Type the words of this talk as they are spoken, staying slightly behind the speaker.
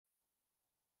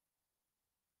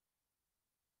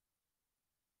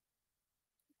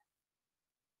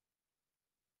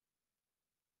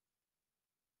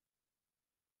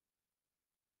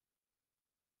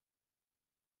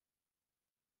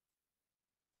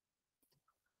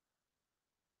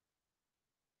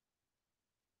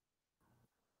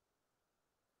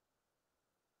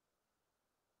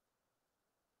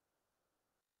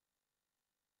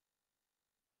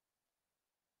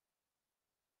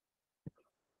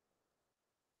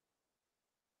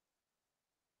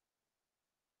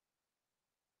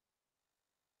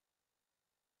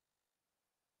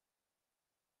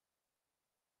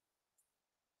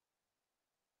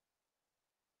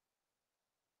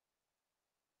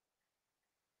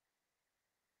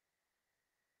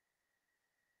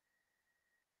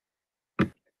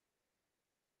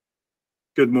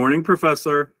Good morning,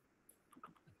 Professor.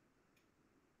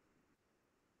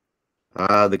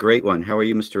 The great one. How are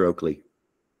you, Mr. Oakley?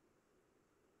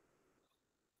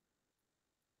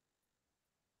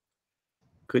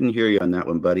 Couldn't hear you on that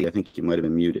one, buddy. I think you might have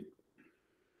been muted.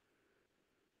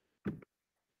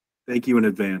 Thank you in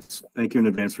advance. Thank you in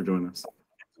advance for doing this.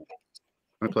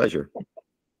 My pleasure.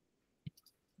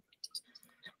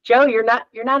 Joe, you're not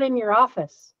in your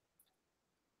office.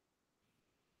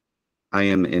 I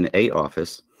am in a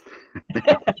office.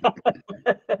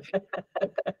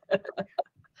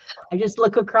 I just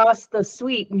look across the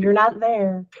suite and you're not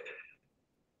there.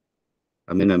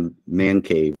 I'm in a man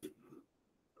cave.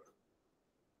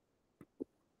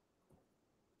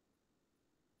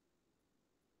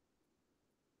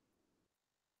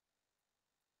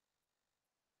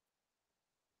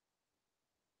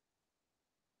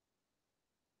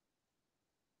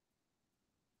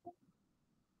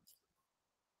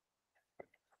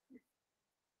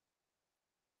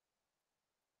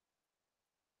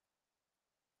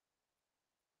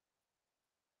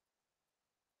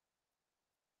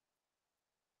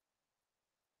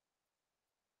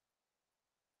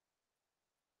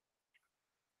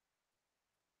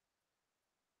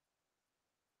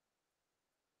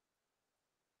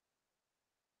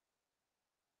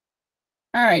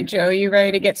 All right, Joe, you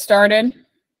ready to get started?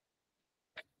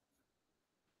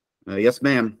 Yes,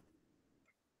 ma'am.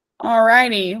 All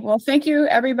righty. Well, thank you,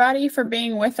 everybody, for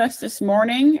being with us this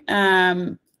morning.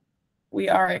 We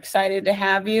are excited to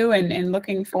have you and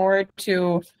looking forward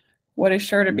to what is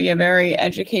sure to be a very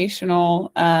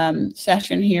educational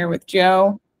session here with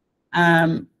Joe.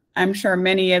 I'm sure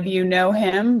many of you know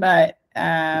him, but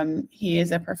he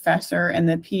is a professor in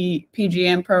the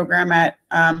PGM program at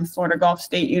Florida Gulf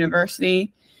State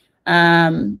University,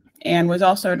 and was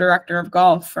also a director of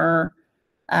golf for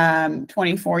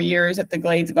 24 years at the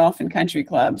Glades Golf and Country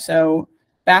Club. So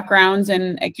backgrounds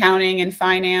in accounting and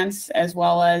finance, as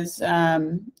well as,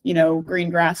 green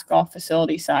grass golf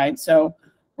facility side. So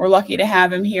we're lucky to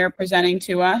have him here presenting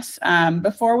to us.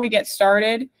 Before we get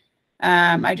started,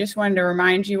 I just wanted to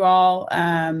remind you all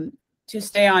to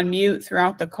stay on mute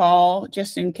throughout the call,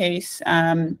 just in case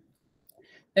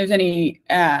there's any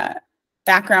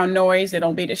background noise.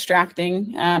 It'll be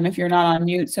distracting if you're not on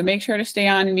mute. So make sure to stay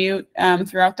on mute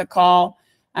throughout the call.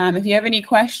 If you have any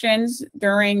questions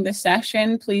during the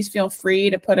session, please feel free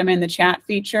to put them in the chat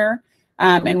feature,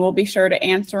 and we'll be sure to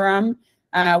answer them.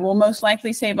 We'll most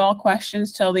likely save all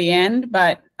questions till the end,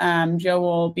 but Joe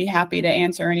will be happy to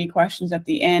answer any questions at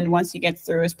the end once he gets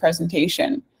through his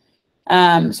presentation.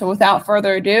 So without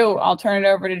further ado, I'll turn it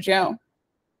over to Joe.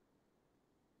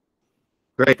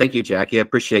 Great. Thank you, Jackie. I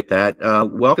appreciate that.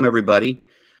 Welcome, everybody.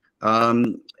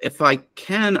 If I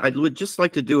can, I would just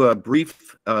like to do a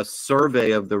brief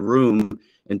survey of the room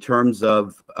in terms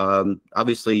of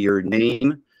obviously your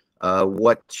name,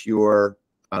 what your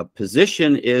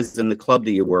position is in the club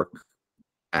that you work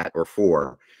at or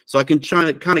for. So I can try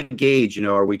to kind of gauge,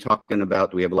 are we talking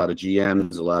about, do we have a lot of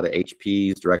GMs, a lot of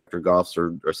HPs, director of golfs,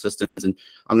 or assistants? And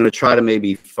I'm going to try to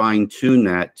maybe fine tune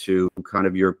that to kind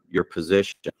of your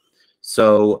position.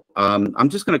 So I'm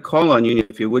just going to call on you,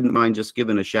 if you wouldn't mind just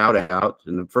giving a shout out.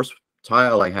 And the first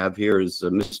tile I have here is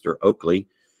Mr. Oakley.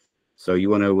 So you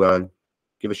want to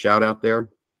give a shout out there,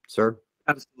 sir?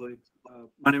 Absolutely.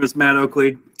 My name is Matt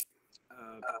Oakley,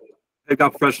 head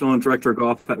golf professional and director of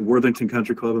golf at Worthington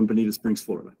Country Club in Bonita Springs,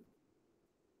 Florida.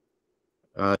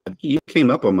 You came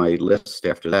up on my list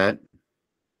after that.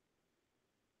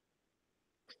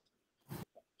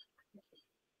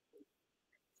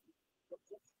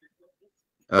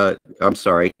 I'm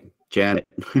sorry, Janet.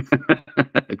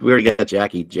 We already got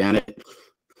Jackie. Janet.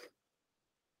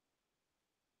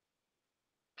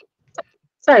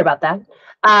 Sorry about that.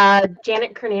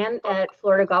 Janet Kernan at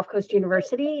Florida Gulf Coast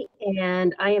University,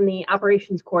 and I am the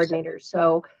operations coordinator.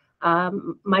 So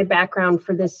my background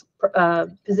for this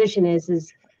position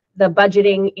is the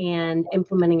budgeting and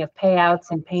implementing of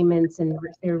payouts and payments and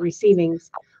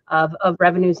receivings of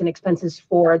revenues and expenses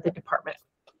for the department.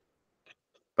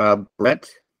 Brett.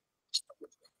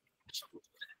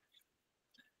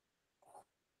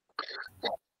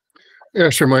 Yeah,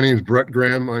 sure. My name is Brett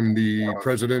Graham. I'm the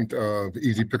president of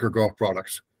Easy Picker Golf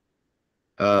Products.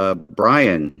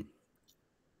 Brian.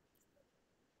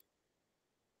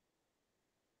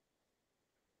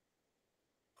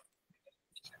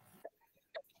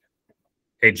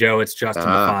 Hey, Joe, it's Justin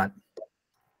Lafont.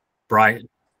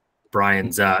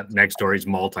 Brian's next door. He's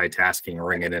multitasking,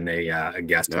 ringing in a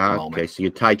guest at the moment. Okay, so you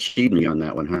Tai Chi'd me on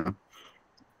that one, huh?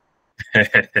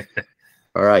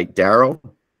 All right, Daryl.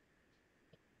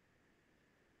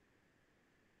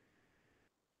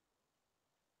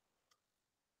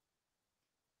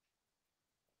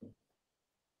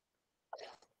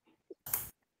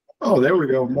 Oh, there we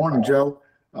go. Morning, Joe.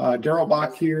 Daryl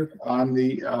Bach here. I'm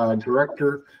the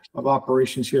Director of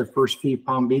Operations here at First Key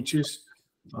Palm Beaches.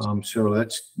 So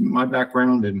that's my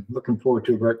background and looking forward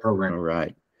to a great program. All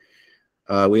right.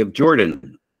 We have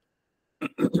Jordan.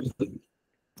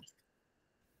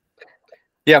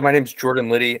 Yeah, my name's Jordan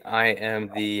Liddy. I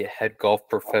am the head golf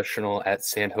professional at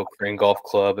Sandhill Crane Golf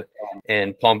Club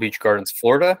in Palm Beach Gardens,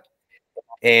 Florida,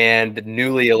 and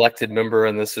newly elected member,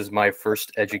 and this is my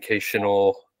first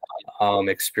educational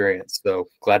experience. So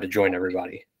glad to join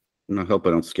everybody. I hope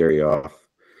I don't scare you off.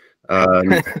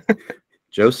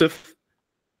 Joseph?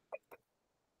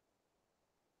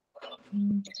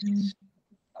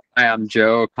 Hi, I'm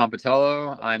Joe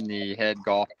Compitello. I'm the head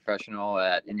golf professional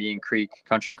at Indian Creek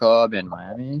Country Club in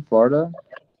Miami, Florida.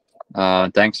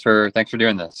 Thanks for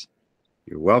doing this.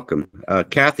 You're welcome.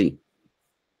 Kathy?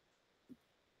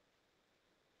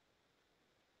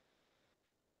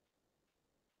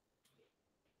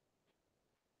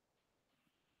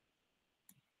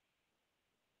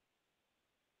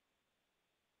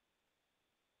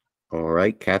 All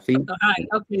right, Kathy. Oh, hi.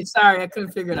 Okay, sorry, I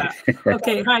couldn't figure it out.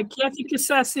 Okay, hi, Kathy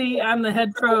Cassesi. I'm the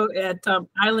head pro at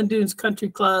Island Dunes Country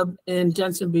Club in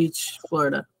Jensen Beach,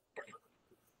 Florida.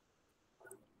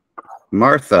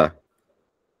 Martha.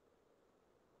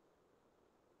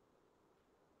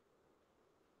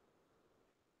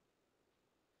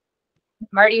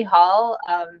 Marty Hall,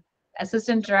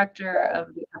 Assistant Director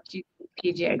of the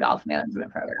SFPGA Golf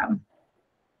Management Program.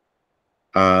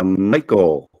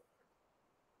 Michael.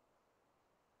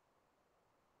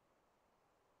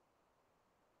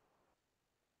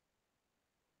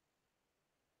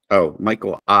 Oh,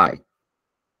 Michael I.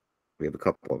 We have a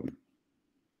couple of them.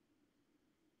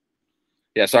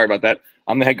 Yeah, sorry about that.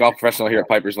 I'm the head golf professional here at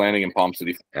Piper's Landing in Palm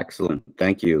City. Excellent.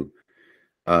 Thank you.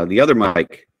 The other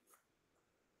Mike.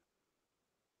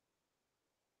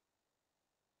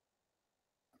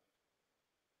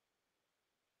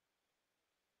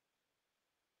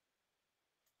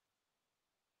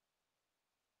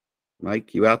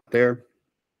 Mike, you out there?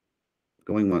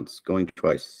 Going once, going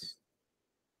twice.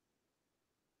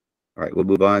 All right, we'll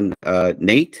move on.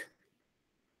 Nate?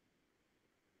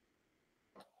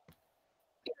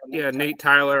 Yeah, Nate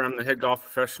Tyler. I'm the head golf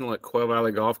professional at Quail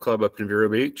Valley Golf Club up in Vero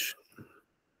Beach.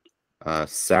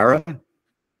 Sarah?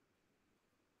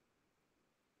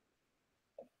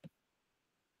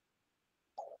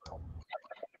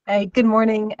 Hi, good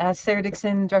morning. Sarah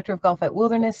Dixon, Director of Golf at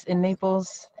Wilderness in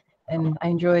Naples. And I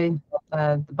enjoy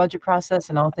the budget process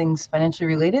and all things financially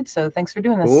related. So thanks for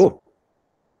doing this. Cool.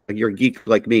 You're a geek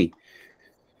like me.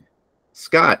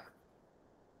 Scott?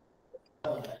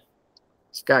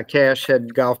 Scott Cash,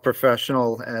 head golf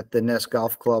professional at the Nest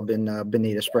Golf Club in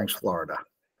Bonita Springs, Florida.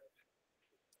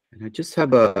 And I just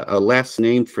have a last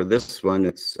name for this one.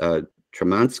 It's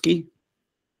Tremansky.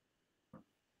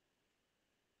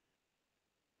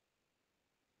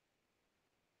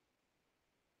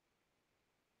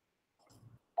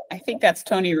 I think that's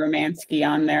Tony Romansky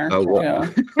on there. Oh,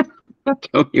 well.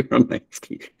 Tony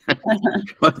Romansky.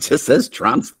 Well, it just says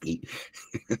Tromsky.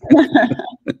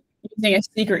 Using a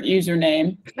secret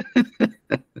username.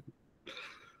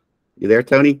 You there,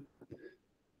 Tony?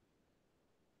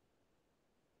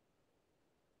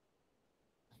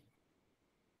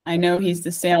 I know he's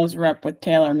the sales rep with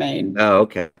TaylorMade. Oh,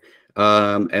 okay.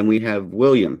 And we have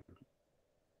William.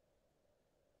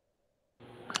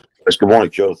 Yes, good morning,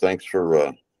 Joe. Thanks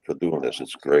for doing this.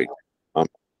 It's great. I'm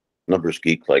a numbers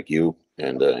geek like you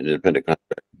and an independent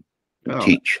contractor.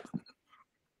 Teach.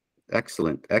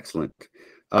 Excellent, excellent.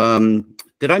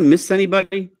 Did I miss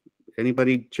anybody?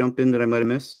 Anybody jump in that I might have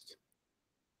missed?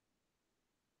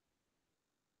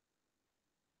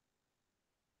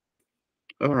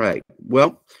 All right.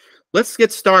 Well, let's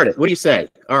get started. What do you say?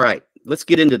 All right, let's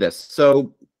get into this.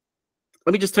 So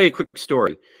let me just tell you a quick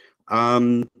story.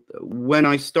 When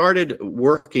I started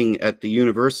working at the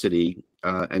university,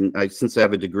 and since I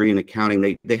have a degree in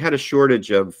accounting, they had a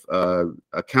shortage of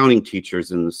accounting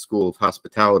teachers in the School of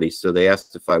Hospitality, so they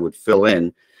asked if I would fill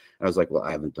in. I was like, well,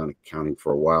 I haven't done accounting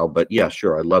for a while, but yeah,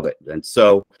 sure, I love it. And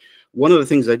so one of the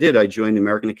things I did, I joined the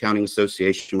American Accounting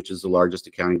Association, which is the largest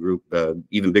accounting group,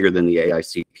 even bigger than the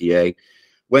AICPA,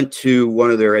 went to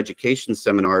one of their education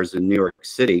seminars in New York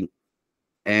City,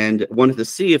 and wanted to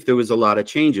see if there was a lot of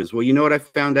changes. Well, you know what I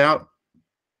found out?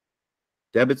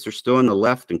 Debits are still on the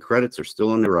left and credits are still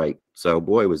on the right. So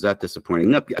boy, was that disappointing.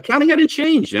 No, accounting hadn't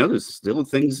changed. You know, there's still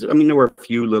things. I mean, there were a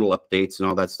few little updates and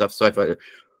all that stuff. So I thought,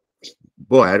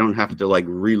 boy, I don't have to like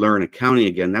relearn accounting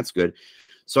again. That's good.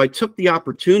 So I took the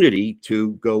opportunity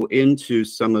to go into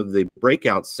some of the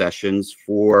breakout sessions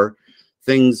for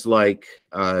things like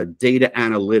data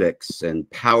analytics and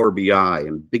Power BI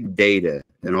and big data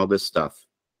and all this stuff.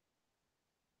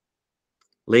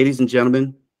 Ladies and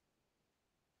gentlemen,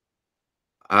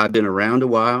 I've been around a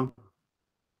while.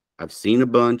 I've seen a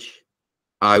bunch.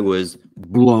 I was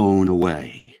blown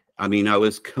away. I mean, I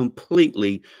was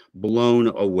completely blown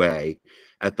away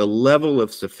at the level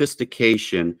of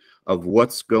sophistication of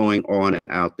what's going on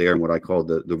out there in what I call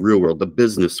the real world, the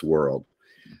business world.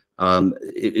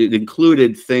 It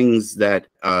included things that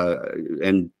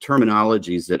and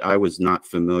terminologies that I was not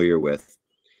familiar with.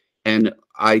 And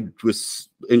I was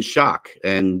in shock.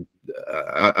 And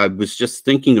I was just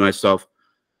thinking to myself,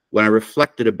 when I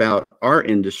reflected about our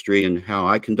industry and how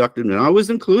I conducted, and I was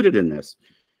included in this,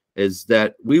 is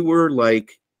that we were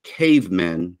like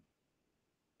cavemen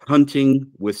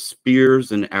hunting with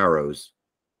spears and arrows,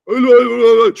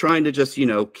 trying to just, you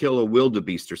know, kill a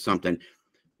wildebeest or something.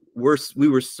 We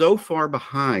were so far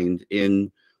behind in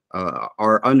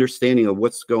our understanding of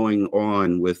what's going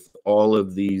on with all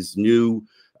of these new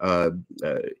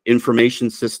information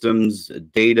systems,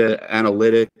 data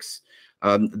analytics,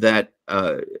 that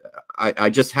I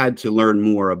just had to learn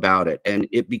more about it. And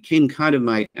it became kind of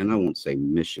my, and I won't say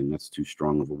mission, that's too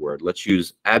strong of a word. Let's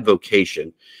use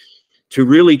advocation to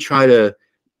really try to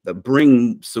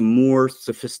bring some more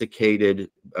sophisticated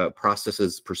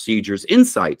processes, procedures,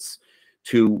 insights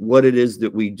to what it is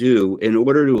that we do in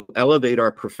order to elevate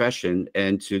our profession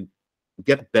and to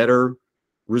get better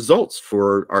results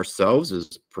for ourselves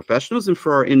as professionals and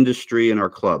for our industry and our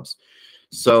clubs.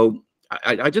 So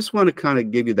I just want to kind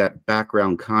of give you that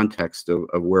background context of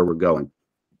where we're going.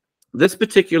 This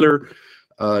particular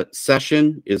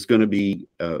session is going to be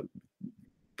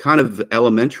kind of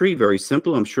elementary, very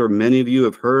simple. I'm sure many of you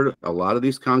have heard a lot of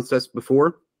these concepts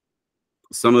before.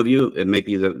 Some of you, it may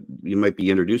be that you might be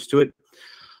introduced to it.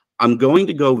 I'm going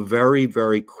to go very,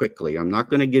 very quickly. I'm not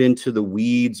going to get into the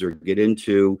weeds or get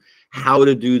into how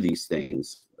to do these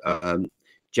things.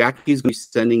 Jackie's going to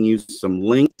be sending you some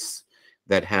links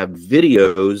that have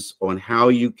videos on how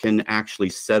you can actually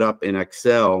set up in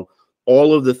Excel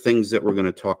all of the things that we're going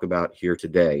to talk about here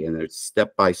today. And it's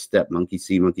step-by-step, monkey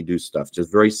see, monkey do stuff,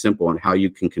 just very simple on how you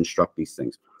can construct these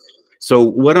things. So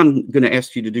what I'm going to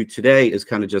ask you to do today is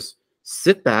kind of just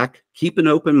sit back, keep an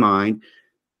open mind,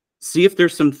 see if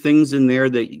there's some things in there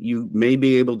that you may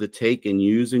be able to take and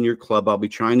use in your club. I'll be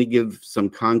trying to give some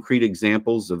concrete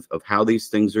examples of how these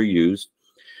things are used.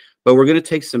 But we're going to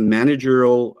take some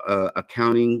managerial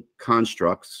accounting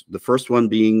constructs, the first one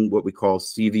being what we call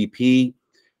CVP,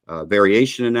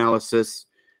 variation analysis,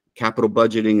 capital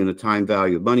budgeting, and the time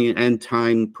value of money, and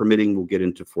time permitting, we'll get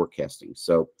into forecasting.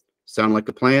 So sound like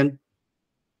a plan?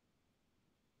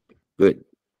 Good.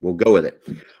 We'll go with it.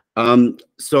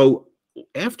 So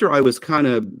after I was kind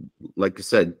of, like I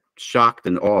said, shocked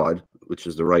and awed, which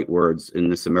is the right words, in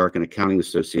this American Accounting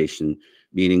Association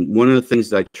meeting, one of the things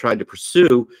that I tried to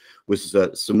pursue was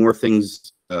some more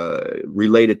things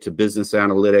related to business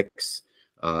analytics.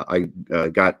 I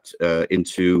got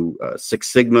into Six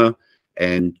Sigma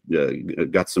and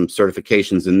got some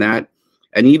certifications in that.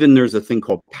 And even there's a thing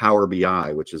called Power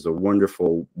BI, which is a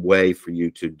wonderful way for you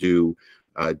to do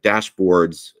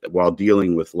dashboards while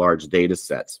dealing with large data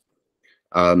sets.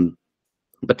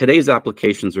 But today's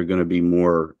applications are going to be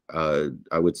more,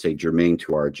 I would say, germane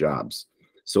to our jobs.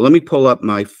 So let me pull up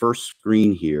my first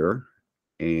screen here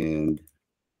and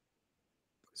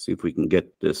see if we can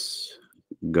get this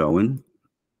going.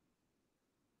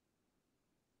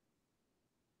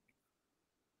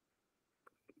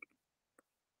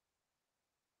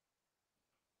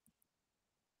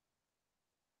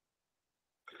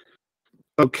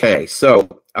 Okay,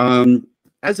 so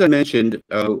as I mentioned,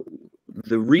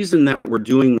 the reason that we're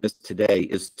doing this today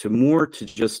is to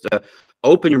just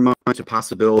open your mind to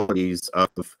possibilities of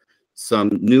some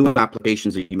new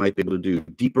applications that you might be able to do,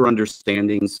 deeper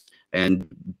understandings and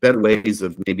better ways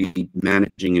of maybe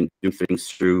managing and doing things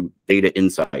through data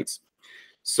insights.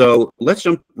 So let's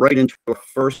jump right into our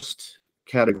first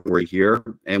category here.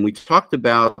 And we talked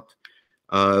about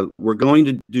we're going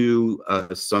to do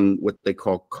some what they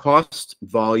call cost,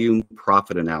 volume,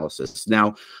 profit analysis.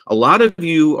 Now, a lot of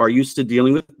you are used to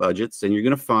dealing with budgets, and you're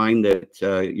going to find that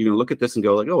you're going to look at this and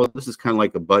go like, oh, well, this is kind of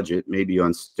like a budget, maybe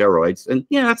on steroids. And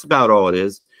yeah, that's about all it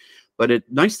is. But the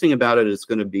nice thing about it is it's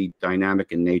going to be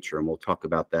dynamic in nature, and we'll talk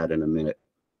about that in a minute.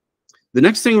 The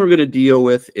next thing we're going to deal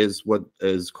with is what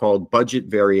is called budget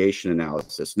variation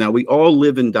analysis. Now, we all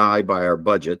live and die by our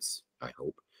budgets, I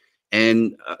hope.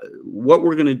 And what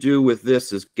we're going to do with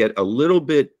this is get a little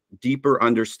bit deeper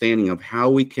understanding of how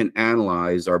we can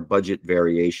analyze our budget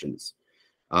variations,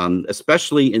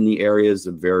 especially in the areas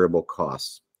of variable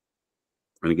costs.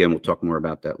 And again, we'll talk more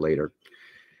about that later.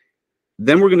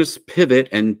 Then we're going to pivot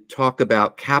and talk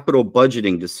about capital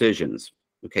budgeting decisions.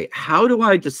 Okay, how do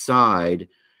I decide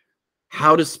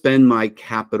how to spend my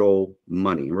capital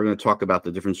money? And we're going to talk about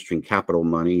the difference between capital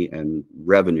money and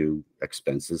revenue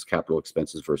expenses, capital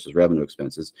expenses versus revenue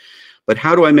expenses. But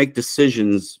how do I make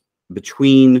decisions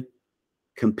between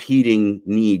competing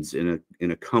needs in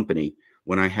a company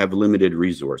when I have limited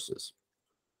resources?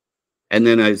 And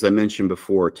then, as I mentioned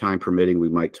before, time permitting, we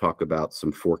might talk about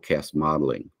some forecast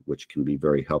modeling, which can be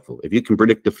very helpful. If you can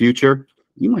predict the future,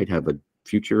 you might have a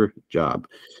future job.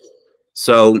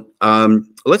 So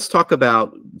let's talk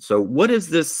about, so what is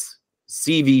this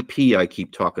CVP I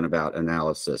keep talking about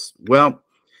analysis? Well,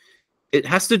 it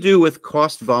has to do with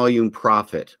cost, volume,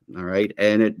 profit, all right?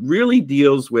 And it really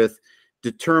deals with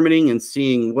determining and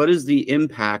seeing what is the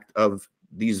impact of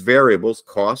these variables,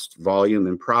 cost, volume,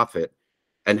 and profit,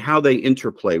 and how they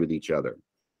interplay with each other.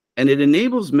 And it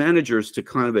enables managers to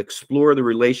kind of explore the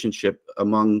relationship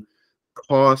among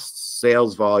costs,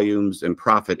 sales volumes, and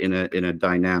profit in a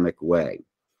dynamic way.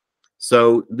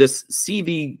 So this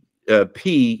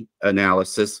CVP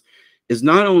analysis is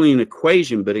not only an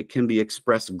equation, but it can be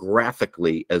expressed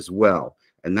graphically as well.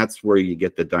 And that's where you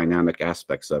get the dynamic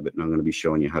aspects of it. And I'm going to be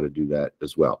showing you how to do that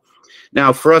as well.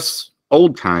 Now, for us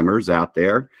old timers out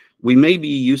there, we may be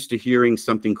used to hearing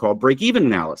something called break-even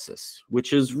analysis,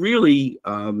 which is really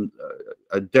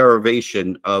a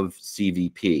derivation of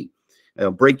CVP.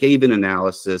 Break-even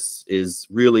analysis is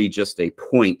really just a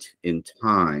point in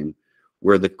time,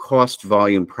 where the cost,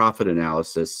 volume, profit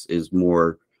analysis is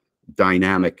more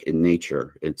dynamic in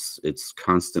nature. It's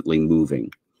constantly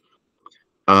moving.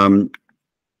 What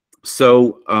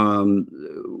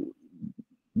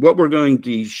we're going to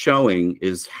be showing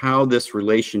is how this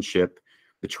relationship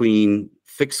between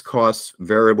fixed costs,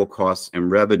 variable costs, and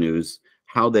revenues,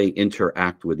 how they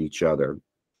interact with each other.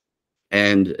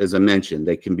 And as I mentioned,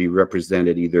 they can be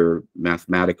represented either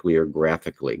mathematically or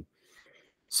graphically.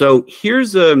 So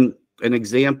here's an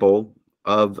example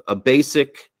of a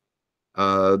basic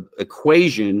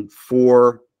equation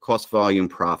for cost, volume,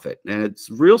 profit. And it's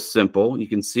real simple. You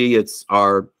can see it's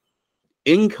our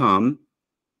income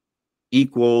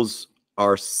equals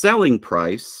our selling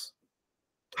price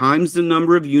times the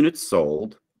number of units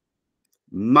sold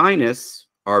minus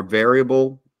our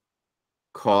variable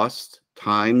cost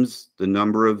times the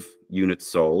number of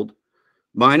units sold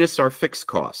minus our fixed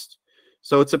cost.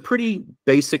 So it's a pretty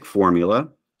basic formula.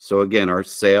 So again, our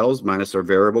sales minus our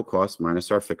variable cost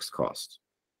minus our fixed cost.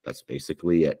 That's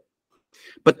basically it.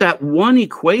 But that one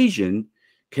equation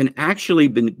can actually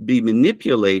be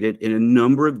manipulated in a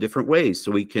number of different ways.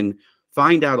 So we can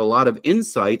find out a lot of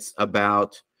insights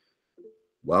about,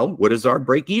 well, what is our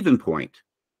break-even point?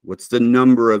 What's the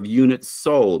number of units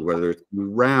sold, whether it's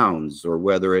rounds or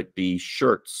whether it be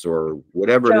shirts or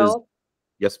whatever it is.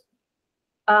 Yes.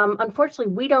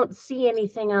 Unfortunately, we don't see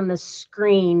anything on the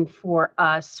screen for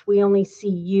us. We only see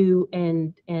you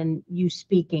and you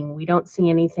speaking. We don't see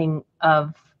anything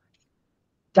of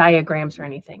diagrams or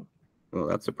anything. Well,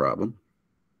 that's a problem.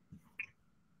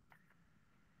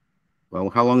 Well,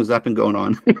 how long has that been going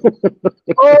on?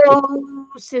 Oh,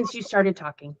 since you started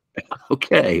talking.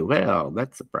 Okay, well,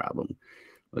 that's a problem.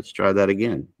 Let's try that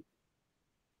again.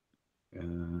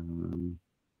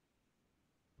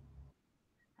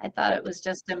 I thought it was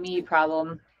just a me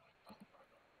problem.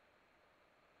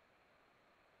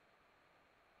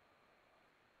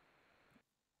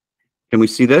 Can we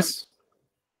see this?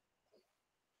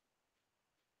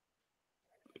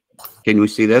 Can we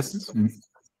see this?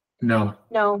 No.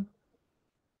 No.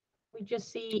 We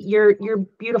just see your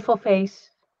beautiful face.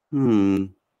 Hmm.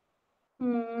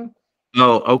 Hmm.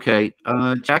 Oh, okay.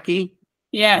 Jackie?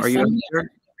 Yes. Are you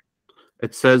here?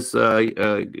 It says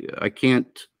I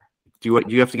can't. Do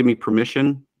you have to give me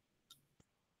permission?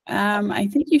 I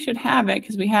think you should have it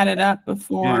because we had it up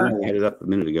before. Yeah, I had it up a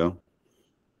minute ago.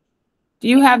 Do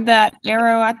you have that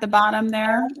arrow at the bottom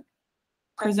there?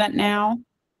 Present now?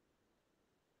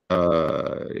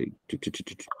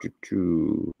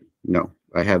 No,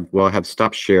 I have. Well, I have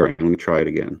stopped sharing. Let me try it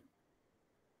again.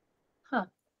 Huh.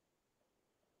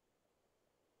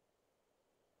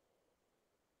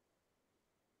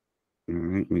 All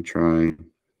right, let me try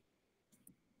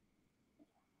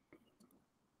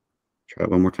it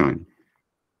one more time.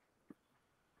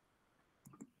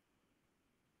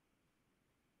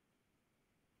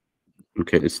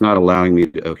 Okay, it's not allowing me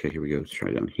to. Okay, here we go. Let's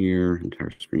try down here,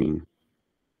 entire screen.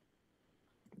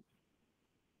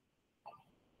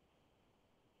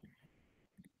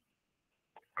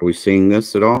 Are we seeing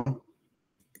this at all?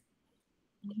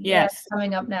 Yes,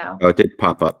 coming up now. Oh, it did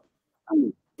pop up.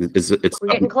 It's We're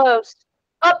getting close.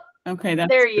 Oh, Okay, that's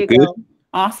There you Good? go.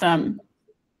 awesome.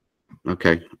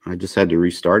 Okay, I just had to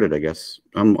restart it, I guess.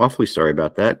 I'm awfully sorry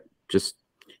about that. Just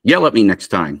yell at me next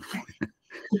time.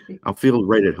 I'll feel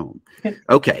right at home.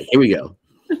 Okay, here we go.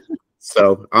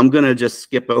 So I'm going to just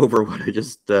skip over what I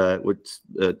just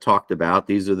talked about.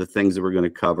 These are the things that we're going to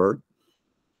cover.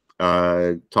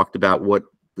 Talked about what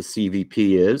the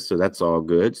CVP is, so that's all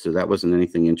good. So that wasn't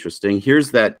anything interesting.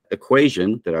 Here's that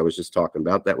equation that I was just talking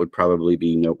about. That would probably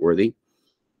be noteworthy.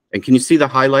 And can you see the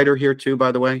highlighter here too,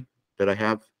 by the way, that I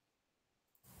have?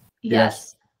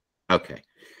 Yes. Okay,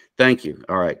 thank you.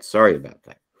 All right, sorry about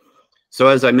that. So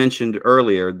as I mentioned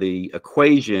earlier, the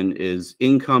equation is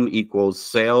income equals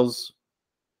sales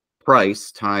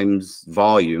price times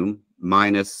volume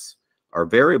minus our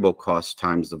variable cost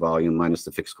times the volume minus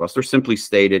the fixed cost. Or simply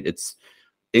stated, it's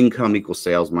income equals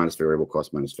sales minus variable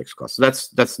cost minus fixed cost. So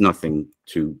that's nothing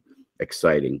too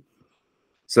exciting.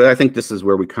 So I think this is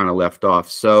where we kind of left off.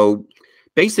 So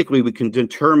basically, we can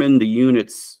determine the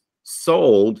units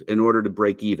sold in order to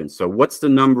break even. So what's the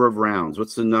number of rounds?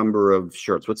 What's the number of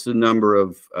shirts? What's the number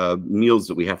of meals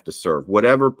that we have to serve?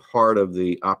 Whatever part of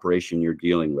the operation you're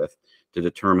dealing with to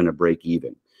determine a break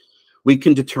even. We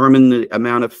can determine the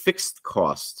amount of fixed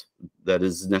cost that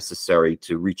is necessary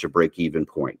to reach a break even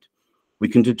point. We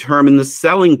can determine the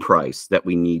selling price that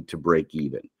we need to break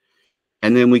even.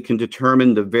 And then we can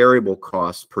determine the variable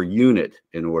cost per unit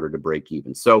in order to break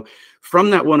even. So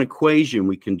from that one equation,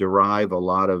 we can derive a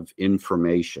lot of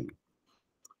information.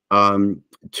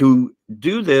 To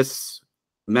do this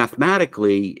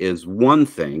mathematically is one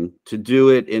thing. To do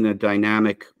it in a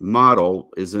dynamic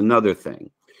model is another thing.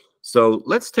 So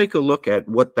let's take a look at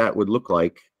what that would look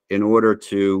like in order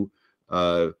to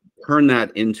turn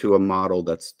that into a model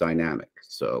that's dynamic.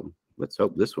 So let's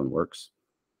hope this one works.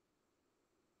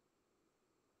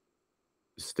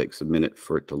 This takes a minute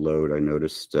for it to load, I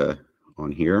noticed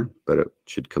on here, but it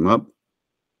should come up.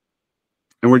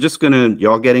 And we're just gonna,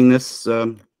 y'all getting this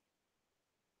on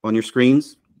your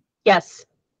screens? Yes.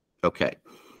 Okay.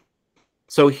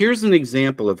 So here's an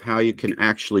example of how you can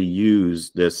actually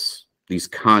use these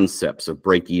concepts of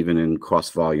break even and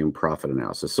cost volume profit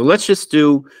analysis. So let's just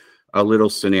do a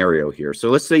little scenario here. So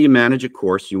let's say you manage a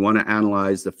course, you want to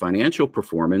analyze the financial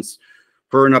performance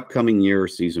for an upcoming year or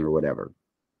season or whatever.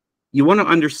 You want to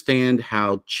understand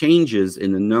how changes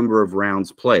in the number of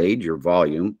rounds played, your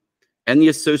volume, and the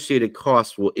associated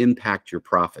costs will impact your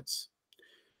profits.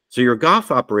 So your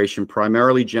golf operation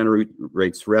primarily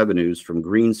generates revenues from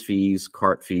greens fees,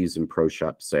 cart fees, and pro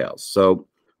shop sales. So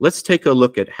let's take a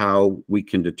look at how we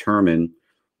can determine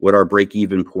what our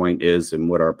break-even point is and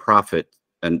what our profits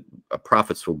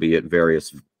will be at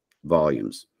various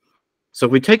volumes. So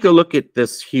if we take a look at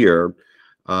this here,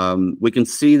 we can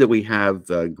see that we have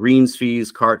greens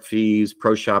fees, cart fees,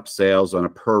 pro shop sales on a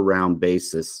per round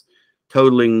basis,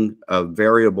 totaling a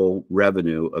variable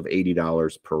revenue of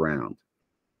 $80 per round.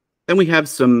 Then we have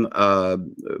some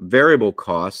variable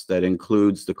costs that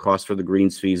includes the cost for the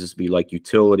greens fees. This would be like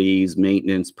utilities,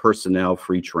 maintenance, personnel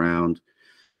for each round,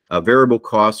 variable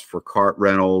costs for cart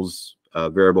rentals,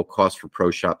 variable costs for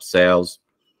pro shop sales,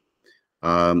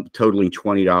 totaling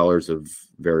 $20 of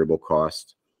variable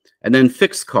cost. And then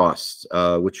fixed costs,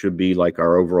 which would be like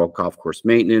our overall golf course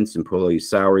maintenance, employee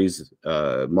salaries,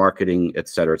 marketing, et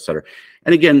cetera, et cetera.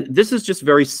 And again, this is just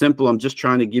very simple. I'm just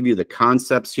trying to give you the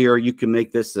concepts here. You can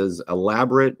make this as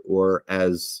elaborate or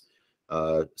as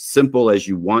simple as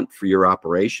you want for your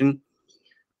operation.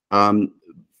 One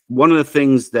of the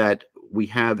things that we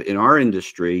have in our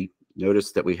industry,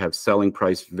 notice that we have selling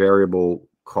price, variable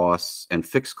costs, and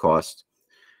fixed costs.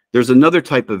 There's another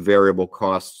type of variable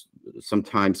costs,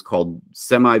 sometimes called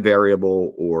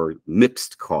semi-variable or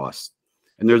mixed cost.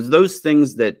 And there's those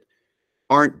things that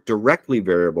aren't directly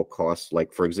variable costs,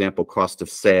 like, for example, cost of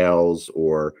sales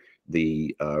or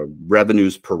the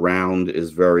revenues per round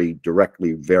is very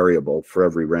directly variable. For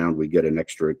every round, we get an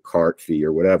extra cart fee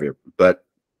or whatever. But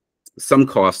some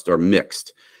costs are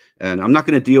mixed. And I'm not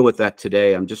going to deal with that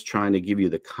today. I'm just trying to give you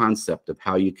the concept of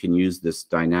how you can use this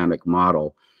dynamic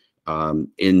model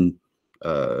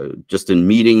just in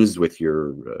meetings with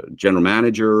your general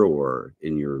manager or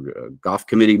in your golf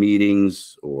committee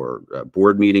meetings or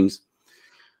board meetings.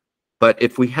 But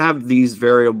if we have these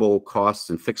variable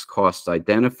costs and fixed costs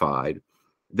identified,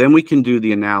 then we can do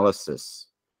the analysis.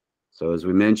 So as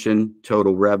we mentioned,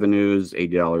 total revenues,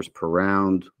 $80 per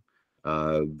round,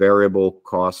 variable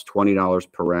cost,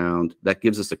 $20 per round. That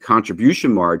gives us a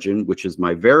contribution margin, which is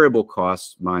my variable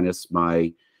costs minus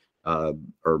my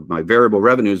my variable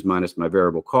revenues minus my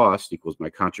variable cost equals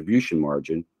my contribution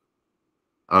margin.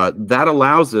 That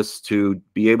allows us to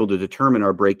be able to determine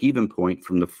our break-even point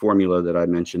from the formula that I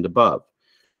mentioned above.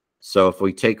 So if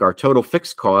we take our total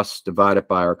fixed costs divided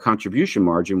by our contribution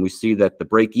margin, we see that the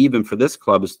break even for this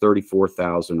club is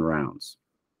 34,000 rounds.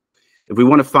 If we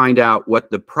want to find out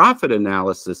what the profit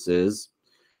analysis is,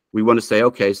 we want to say,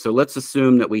 okay, so let's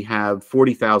assume that we have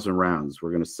 40,000 rounds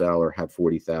we're going to sell, or have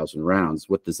 40,000 rounds.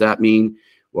 What does that mean?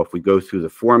 Well, if we go through the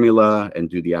formula and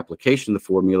do the application of the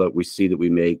formula, we see that we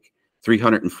make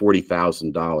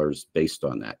 $340,000 based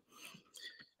on that.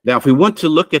 Now, if we want to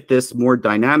look at this more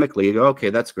dynamically, you go,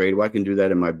 okay, that's great. Well, I can do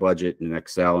that in my budget in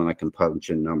Excel, and I can punch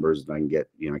in numbers, and I can get,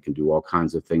 I can do all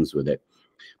kinds of things with it.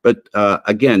 But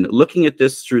again, looking at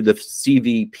this through the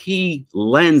CVP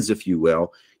lens, if you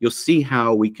will, you'll see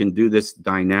how we can do this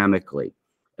dynamically.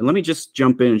 And let me just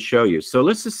jump in and show you. So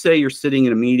let's just say you're sitting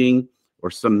in a meeting,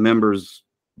 or some members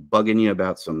bugging you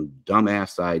about some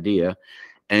dumbass idea,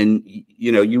 and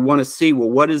you want to see,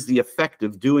 well, what is the effect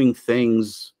of doing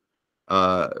things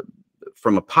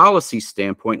from a policy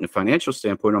standpoint and a financial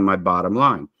standpoint on my bottom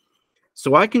line?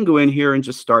 So I can go in here and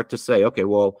just start to say, okay,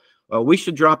 well, we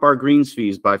should drop our greens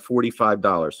fees by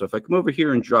 $45. So if I come over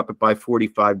here and drop it by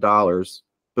 $45,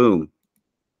 boom,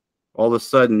 all of a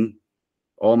sudden,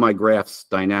 all my graphs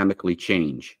dynamically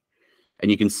change. And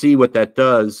you can see what that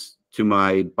does to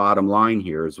my bottom line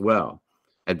here as well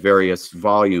at various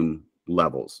volume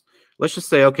levels. Let's just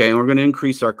say, okay, we're going to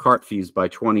increase our cart fees by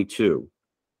 22.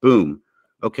 Boom.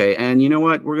 Okay, and you know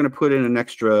what? We're going to put in an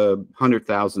extra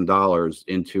 $100,000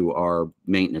 into our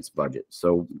maintenance budget.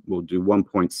 So we'll do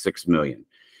 1.6 million.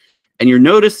 And you're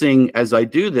noticing as I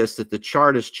do this that the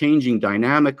chart is changing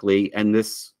dynamically, and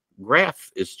this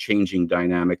graph is changing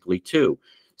dynamically too.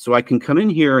 So I can come in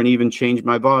here and even change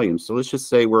my volume. So let's just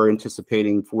say we're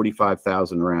anticipating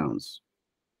 45,000 rounds.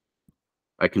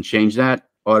 I can change that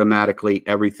automatically.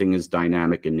 Everything is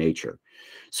dynamic in nature.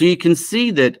 So you can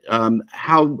see that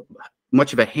how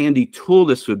much of a handy tool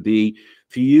this would be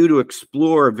for you to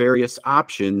explore various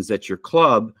options at your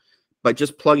club by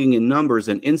just plugging in numbers,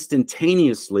 and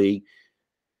instantaneously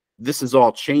this is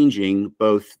all changing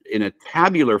both in a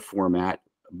tabular format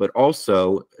but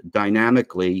also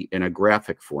dynamically in a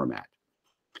graphic format.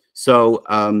 So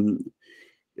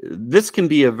this can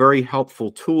be a very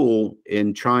helpful tool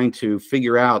in trying to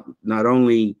figure out not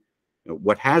only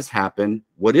what has happened,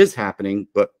 what is happening,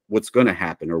 but what's going to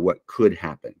happen or what could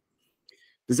happen.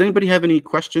 Does anybody have any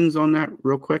questions on that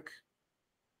real quick?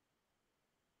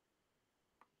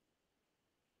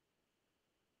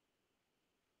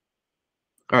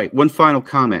 All right, one final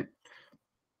comment.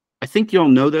 I think you all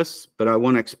know this, but I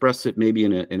want to express it maybe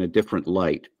in a different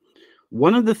light.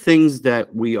 One of the things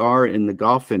that we are in the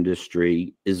golf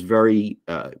industry is very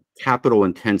capital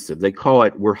intensive. They call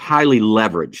it, we're highly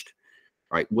leveraged.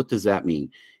 All right, what does that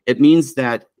mean? It means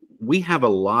that we have a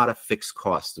lot of fixed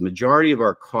costs. The majority of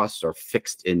our costs are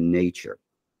fixed in nature.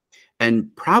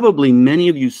 And probably many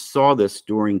of you saw this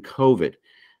during COVID,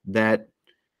 that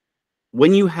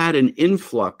when you had an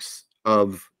influx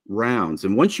of rounds,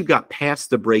 and once you got past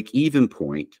the break-even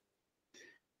point,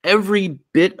 every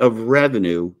bit of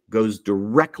revenue goes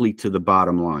directly to the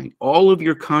bottom line. All of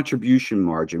your contribution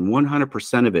margin,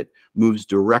 100% of it, moves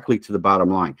directly to the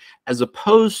bottom line, as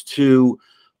opposed to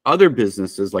other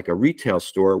businesses like a retail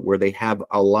store where they have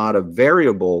a lot of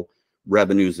variable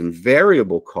revenues and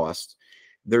variable costs.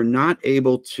 They're not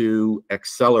able to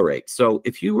accelerate. So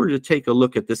if you were to take a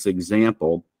look at this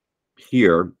example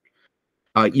here,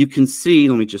 you can see,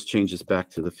 let me just change this back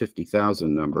to the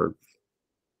 50,000 number.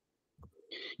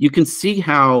 You can see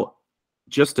how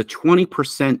just a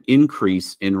 20%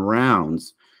 increase in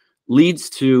rounds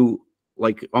leads to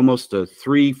like almost a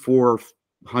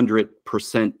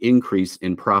 300-400% increase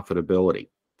in profitability.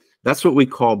 That's what we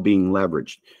call being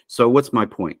leveraged. So what's my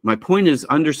point? My point is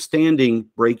understanding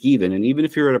break even. And even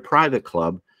if you're at a private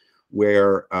club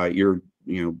where you're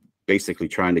basically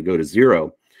trying to go to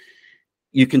zero,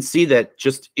 you can see that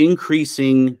just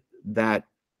increasing that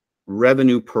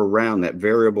revenue per round, that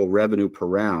variable revenue per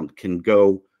round, can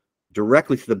go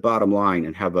directly to the bottom line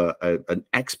and have an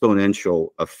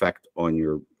exponential effect on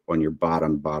your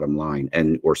bottom line,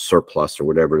 and or surplus, or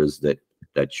whatever it is that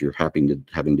you're having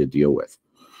to deal with.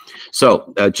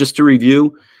 So just to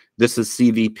review, this is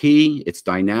CVP. It's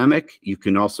dynamic. You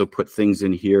can also put things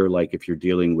in here, like if you're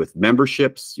dealing with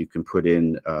memberships, you can put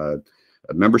in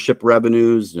membership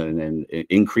revenues, and then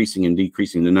increasing and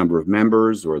decreasing the number of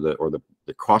members, or the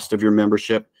cost of your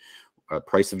membership,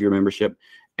 price of your membership,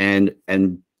 and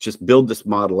just build this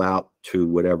model out to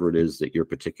whatever it is that your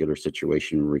particular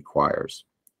situation requires.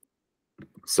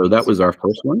 So that was our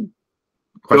first one.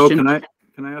 Question? Joe,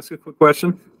 can I ask a quick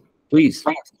question? Please.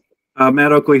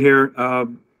 Matt Oakley here.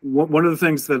 One of the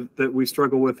things that we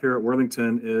struggle with here at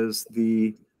Worthington is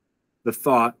the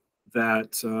thought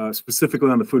that specifically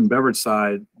on the food and beverage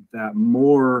side, that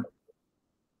more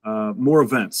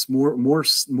events, more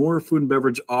food and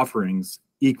beverage offerings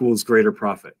equals greater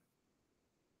profit.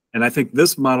 And I think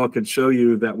this model could show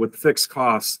you that with fixed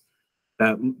costs,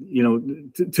 that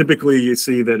typically you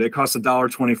see that it costs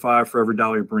 $1.25 for every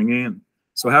dollar you bring in.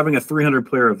 So having a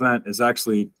 300-player event is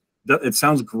actually, it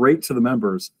sounds great to the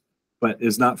members, but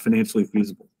is not financially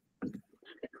feasible.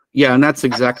 Yeah, and that's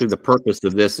exactly the purpose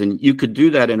of this. And you could do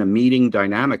that in a meeting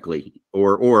dynamically,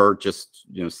 or just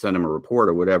send them a report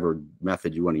or whatever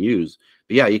method you want to use.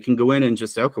 But yeah, you can go in and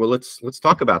just say, okay, well let's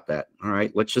talk about that. All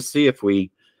right, let's just see if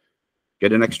we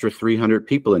get an extra 300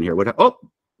 people in here. Oh,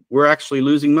 we're actually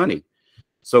losing money.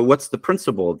 So what's the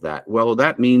principle of that? Well,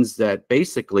 that means that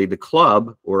basically the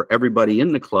club or everybody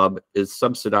in the club is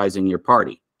subsidizing your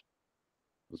party.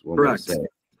 Is one way to say it.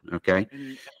 Okay.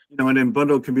 And in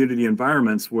bundled community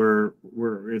environments where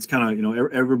it's kind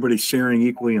of, everybody's sharing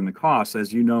equally in the costs,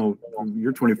 as you know,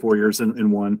 you're 24 years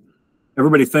in one,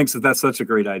 everybody thinks that that's such a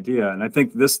great idea. And I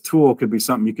think this tool could be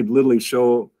something you could literally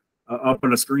show up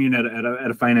on a screen at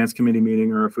a finance committee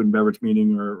meeting or a food and beverage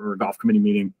meeting or a golf committee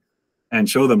meeting and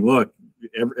show them, look,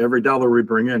 every dollar we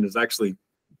bring in is actually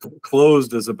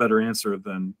closed as a better answer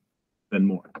than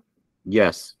more.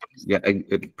 Yes, yeah,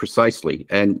 precisely.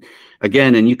 And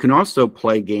again, and you can also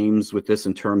play games with this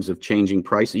in terms of changing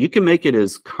prices. You can make it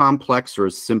as complex or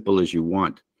as simple as you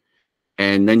want.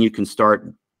 And then you can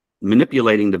start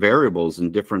manipulating the variables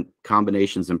in different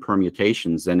combinations and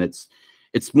permutations. And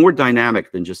it's more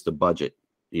dynamic than just a budget.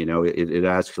 It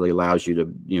actually allows you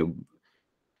to,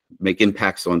 make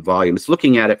impacts on volume. It's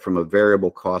looking at it from a variable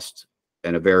cost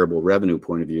and a variable revenue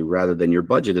point of view, rather than your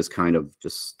budget is kind of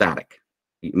just static.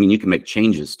 I mean, you can make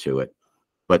changes to it,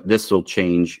 but this will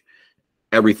change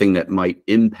everything that might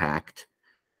impact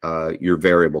your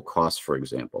variable costs, for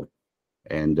example.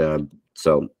 And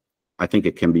so I think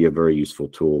it can be a very useful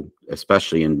tool,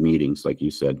 especially in meetings, like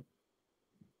you said.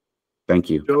 Thank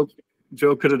you.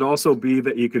 Joe, could it also be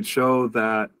that you could show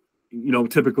that,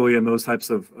 typically in those types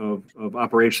of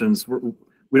operations,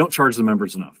 we don't charge the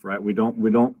members enough, right? We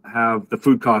don't have the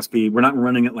food cost be, we're not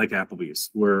running it like Applebee's,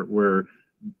 where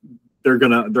they're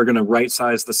gonna right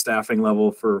size the staffing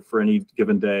level for any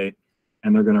given day,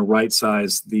 and they're gonna right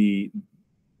size the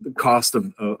cost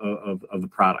of the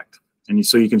product. And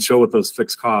so you can show with those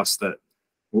fixed costs that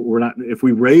we're not, if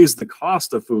we raise the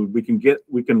cost of food, we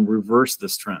can reverse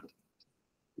this trend.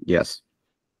 Yes.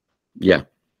 Yeah.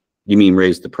 You mean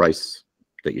raise the price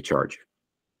that you charge?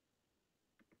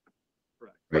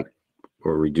 Correct. Right.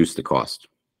 Or reduce the cost.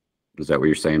 Is that what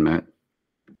you're saying, Matt?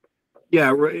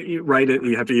 Yeah, right.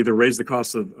 You have to either raise the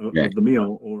cost of the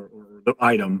meal or the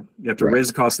item. You have to raise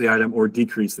the cost of the item or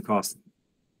decrease the cost.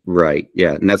 Right.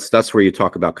 Yeah. And that's where you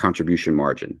talk about contribution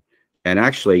margin. And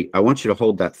actually, I want you to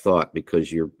hold that thought,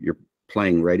 because you're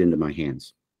playing right into my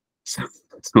hands. So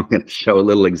I'm going to show a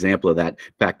little example of that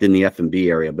back in the F&B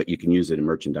area, but you can use it in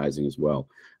merchandising as well.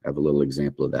 I have a little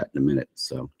example of that in a minute.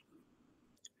 So,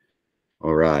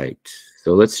 all right.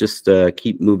 So let's just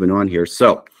keep moving on here.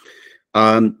 So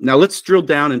now let's drill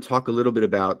down and talk a little bit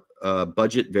about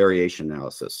budget variation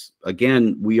analysis.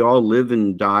 Again, we all live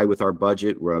and die with our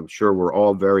budget. I'm sure we're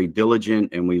all very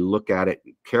diligent and we look at it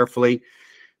carefully,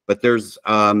 but there's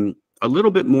a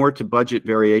little bit more to budget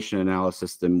variation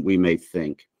analysis than we may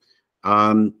think.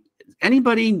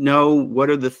 Anybody know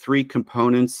what are the three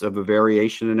components of a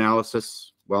variation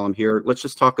analysis? While I'm here, let's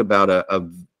just talk about a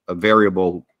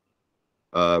variable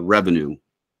revenue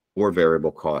or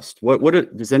variable cost.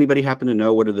 Does anybody happen to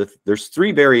know what are there's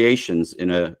three variations in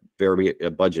a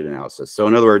budget analysis. So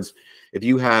in other words, if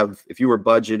you were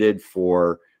budgeted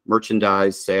for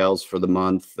merchandise sales for the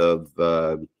month of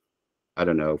I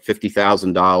don't know,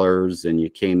 $50,000, and you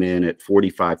came in at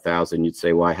 $45,000, you'd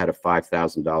say, well, I had a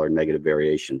 $5,000 negative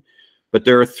variation. But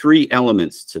there are three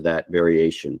elements to that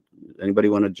variation. Anybody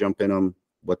want to jump in on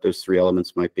what those three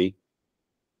elements might be?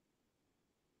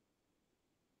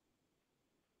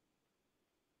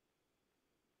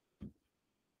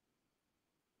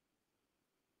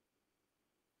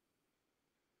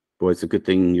 Boy, it's a good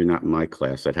thing you're not in my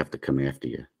class. I'd have to come after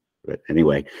you. But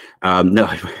anyway, no,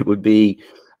 it would be,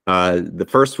 the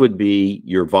first would be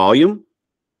your volume.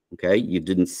 Okay, you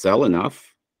didn't sell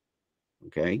enough.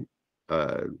 Okay,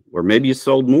 or maybe you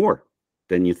sold more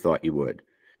than you thought you would.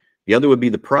 The other would be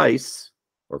the price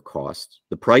or cost.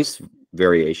 The price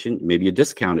variation, maybe you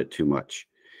discounted too much.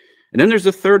 And then there's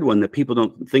a third one that people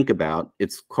don't think about.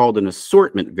 It's called an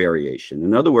assortment variation.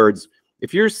 In other words,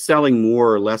 if you're selling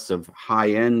more or less of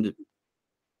high-end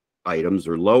items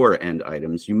or lower-end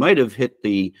items, you might have hit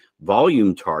the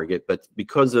volume target, but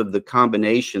because of the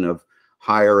combination of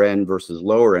higher end versus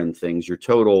lower end things, your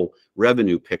total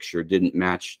revenue picture didn't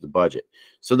match the budget.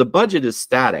 So the budget is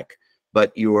static,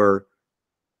 but your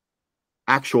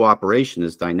actual operation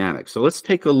is dynamic. So let's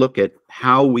take a look at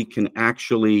how we can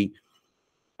actually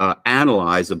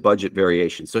analyze a budget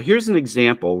variation. So here's an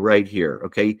example right here.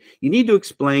 Okay, you need to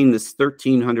explain this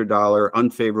 $1,300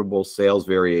 unfavorable sales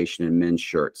variation in men's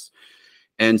shirts.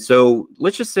 And so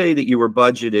let's just say that you were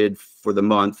budgeted for the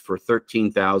month for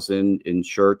 13,000 in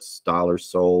shirts, dollars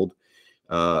sold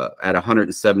at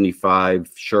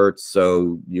 175 shirts.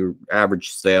 So your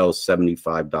average sales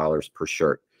 $75 per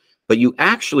shirt. But you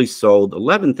actually sold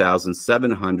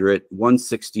 11,700,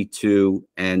 162,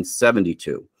 and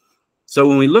 72. So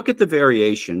when we look at the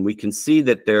variation, we can see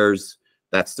that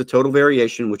that's the total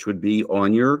variation, which would be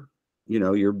on your,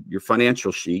 your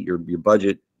financial sheet, your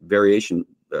budget variation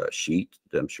sheet.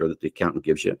 I'm sure that the accountant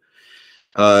gives you.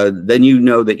 Then you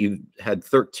know that you had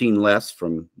 13 less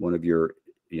from one of your,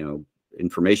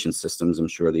 information systems. I'm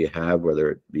sure that you have,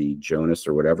 whether it be Jonas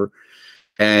or whatever,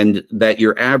 and that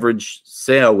your average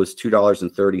sale was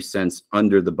 $2.30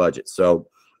 under the budget. So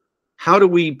how do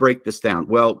we break this down?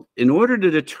 Well, in order to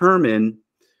determine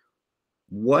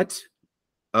what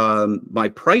my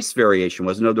price variation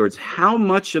was, in other words, how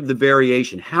much of the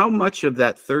variation, how much of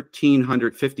that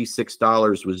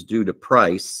 $1,356 was due to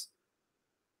price,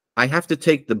 I have to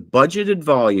take the budgeted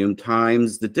volume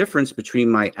times the difference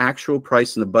between my actual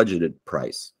price and the budgeted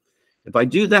price. If I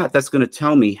do that, that's going to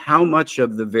tell me how much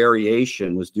of the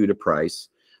variation was due to price.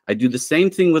 I do the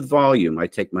same thing with volume. I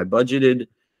take my budgeted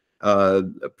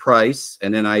price,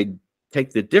 and then I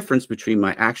take the difference between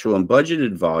my actual and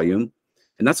budgeted volume,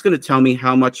 and that's going to tell me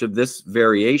how much of this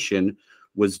variation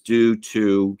was due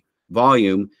to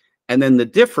volume. And then the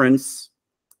difference,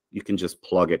 you can just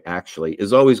plug it, actually,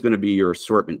 is always going to be your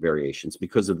assortment variations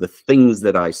because of the things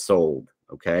that I sold.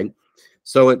 Okay,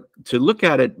 so to look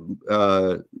at it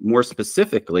more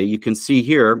specifically, you can see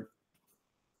here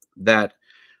that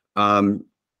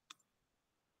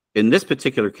in this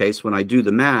particular case, when I do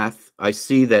the math, I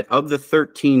see that of the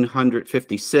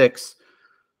 $1,356,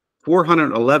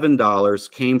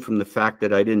 $411 came from the fact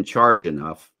that I didn't charge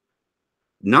enough,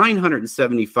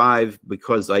 $975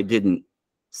 because I didn't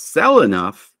sell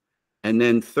enough, and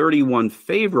then $31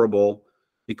 favorable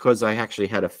because I actually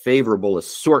had a favorable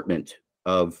assortment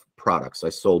of products. I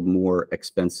sold more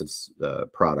expensive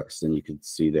products than you can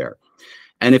see there.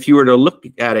 And if you were to look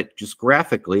at it just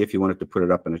graphically, if you wanted to put it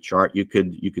up in a chart, you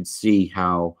could see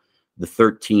how the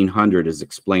 1,300 is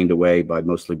explained away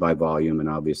mostly by volume and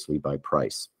obviously by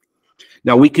price.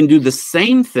 Now we can do the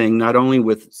same thing not only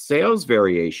with sales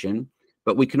variation,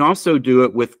 but we can also do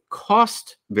it with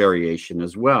cost variation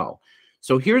as well.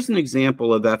 So here's an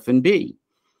example of F&B.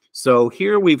 So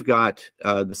here we've got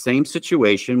the same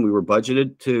situation. We were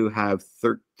budgeted to have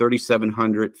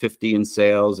 3,750 in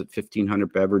sales at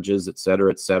 1,500 beverages, et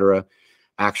cetera, et cetera.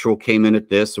 Actual came in at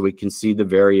this, so we can see the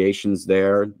variations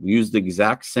there. We used the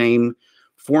exact same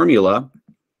formula,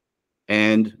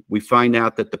 and we find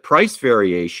out that the price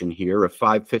variation here of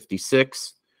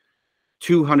 556,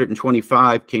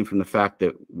 225 came from the fact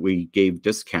that we gave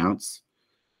discounts.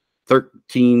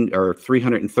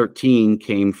 313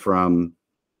 came from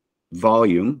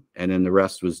volume, and then the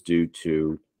rest was due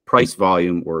to price,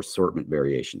 volume, or assortment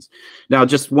variations. Now,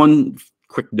 just one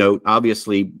quick note,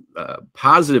 obviously,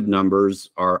 positive numbers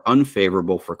are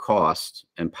unfavorable for cost,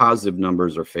 and positive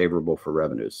numbers are favorable for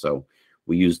revenues. So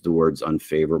we use the words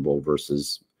unfavorable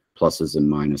versus pluses and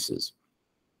minuses.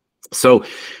 So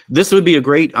this would be a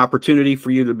great opportunity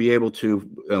for you to be able to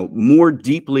more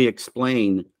deeply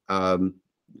explain to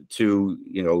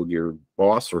your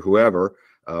boss or whoever,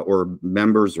 or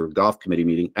members or golf committee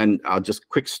meeting. And I'll just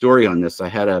quick story on this. I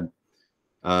had a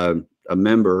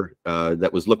member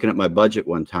that was looking at my budget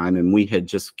one time, and we had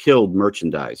just killed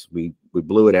merchandise. We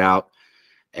blew it out,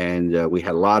 and we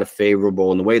had a lot of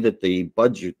favorable. And the way that the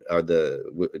budget or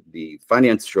the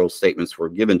financial statements were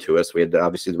given to us, we had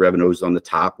obviously the revenues on the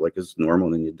top, like is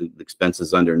normal, and you do the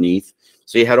expenses underneath.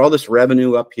 So you had all this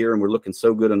revenue up here, and we're looking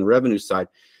so good on the revenue side.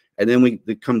 And then we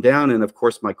come down, and of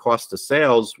course my cost of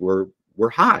sales were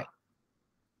high.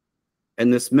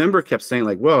 And this member kept saying,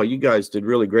 like, well, you guys did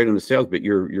really great on the sales, but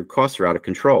your costs are out of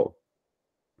control.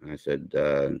 And I said,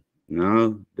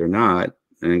 no, they're not.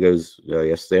 And he goes,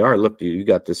 yes, they are. Look, you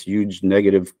got this huge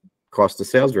negative cost of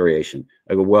sales variation.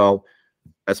 I go, well,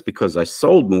 that's because I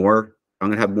sold more. I'm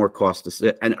going to have more cost to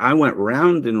sell. And I went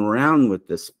round and round with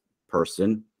this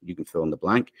person. You can fill in the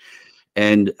blank.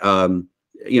 And,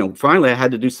 finally I had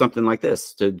to do something like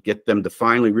this to get them to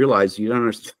finally realize, you don't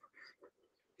understand.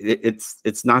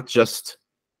 It's not just,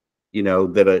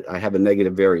 that I have a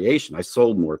negative variation. I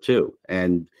sold more too.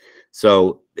 And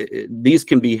So these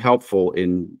can be helpful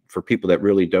for people that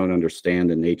really don't understand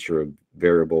the nature of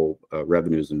variable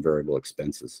revenues and variable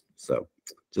expenses. So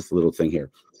just a little thing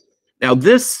here. Now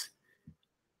this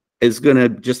is going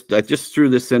to I just threw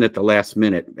this in at the last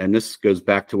minute, and this goes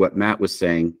back to what Matt was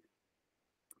saying.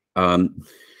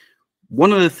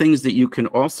 One of the things that you can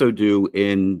also do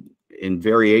in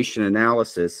variation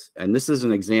analysis, and this is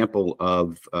an example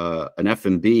of an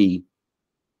F&B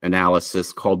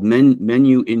analysis called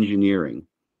menu engineering.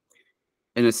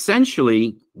 And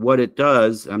essentially what it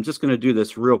does, I'm just going to do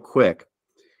this real quick,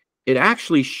 it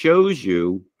actually shows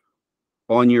you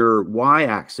on your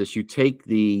y-axis, you take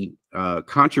the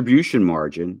contribution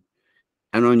margin,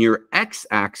 and on your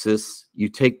x-axis, you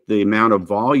take the amount of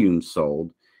volume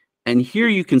sold. And here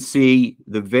you can see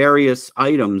the various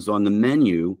items on the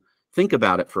menu. Think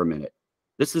about it for a minute.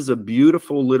 This is a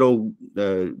beautiful little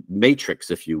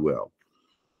matrix, if you will.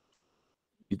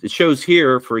 It shows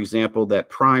here, for example, that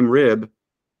prime rib,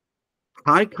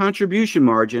 high contribution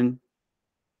margin,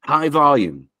 high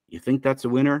volume. You think that's a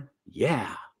winner?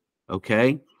 Yeah.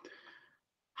 Okay.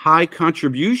 High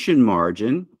contribution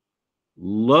margin,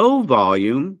 low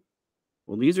volume.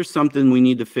 Well, these are something we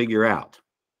need to figure out.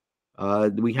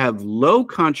 We have low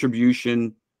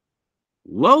contribution,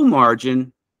 low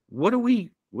margin. What are we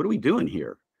doing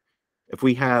here? If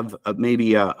we have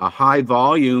maybe a high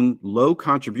volume, low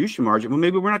contribution margin, well,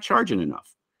 maybe we're not charging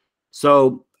enough.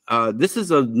 So this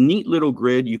is a neat little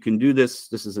grid. You can do this.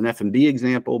 This is an F&B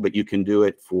example, but you can do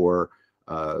it for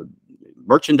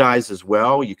merchandise as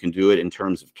well. You can do it in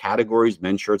terms of categories,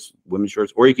 men's shirts, women's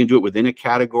shirts, or you can do it within a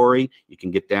category. You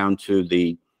can get down to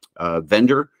the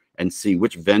vendor and see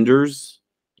which vendors,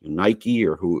 Nike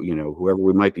or whoever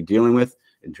we might be dealing with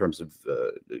in terms of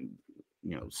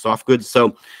soft goods.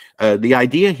 So the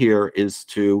idea here is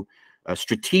to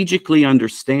strategically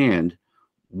understand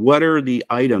what are the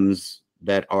items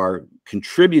that are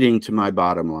contributing to my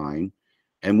bottom line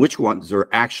and which ones are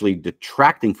actually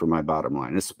detracting from my bottom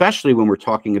line, especially when we're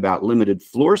talking about limited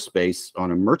floor space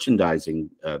on a merchandising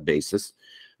basis.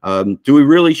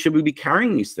 Should we be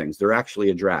carrying these things? They're actually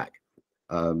a drag.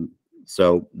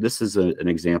 So this is an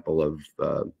example of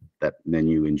that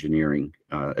menu engineering,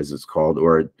 as it's called,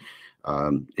 or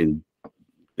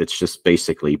it's just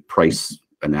basically price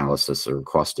analysis or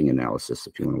costing analysis,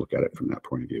 if you want to look at it from that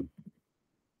point of view.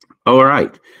 All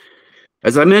right.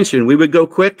 As I mentioned, we would go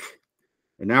quick,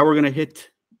 and now we're going to hit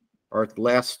our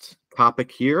last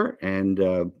topic here,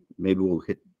 and maybe we'll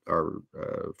hit our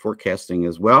forecasting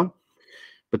as well.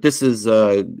 But this is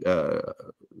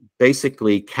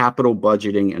basically capital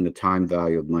budgeting and the time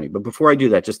value of money. But before I do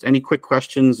that, just any quick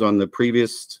questions on the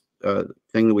previous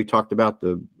thing that we talked about,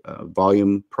 the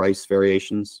volume price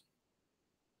variations?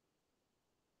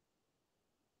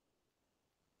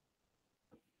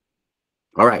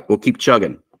 All right, we'll keep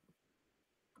chugging.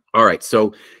 All right,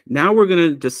 so now we're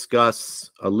going to discuss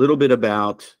a little bit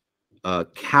about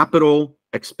capital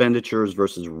expenditures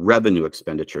versus revenue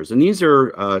expenditures. And these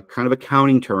are kind of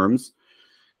accounting terms.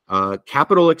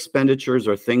 Capital expenditures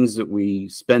are things that we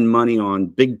spend money on,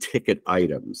 big ticket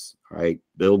items, right?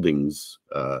 Buildings,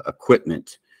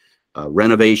 equipment,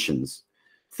 renovations,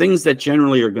 things that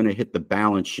generally are going to hit the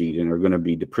balance sheet and are going to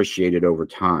be depreciated over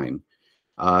time.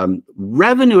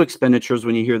 Revenue expenditures,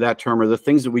 when you hear that term, are the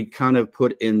things that we kind of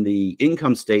put in the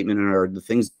income statement and are the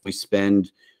things we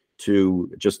spend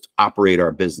to just operate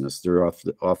our business. They're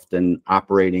often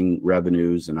operating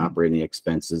revenues and operating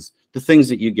expenses, the things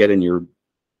that you get in your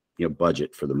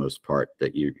budget for the most part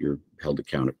that you're held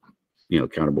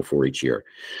accountable for each year.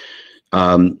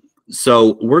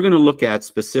 So we're going to look at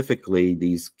specifically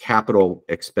these capital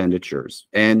expenditures,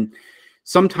 and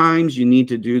sometimes you need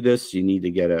to do this. You need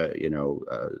to get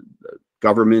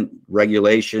government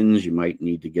regulations. You might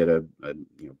need to get a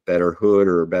better hood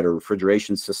or a better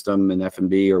refrigeration system in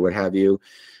F&B or what have you.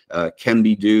 Can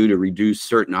be due to reduce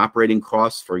certain operating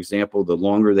costs. For example, the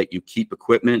longer that you keep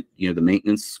equipment, the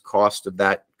maintenance cost of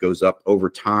that goes up over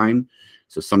time.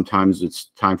 So sometimes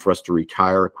it's time for us to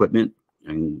retire equipment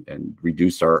and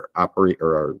reduce our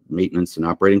maintenance and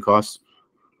operating costs.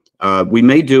 We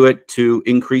may do it to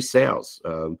increase sales.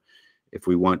 If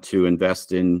we want to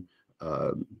invest in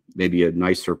maybe a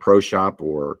nicer pro shop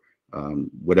or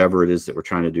whatever it is that we're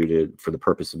trying to do for the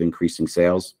purpose of increasing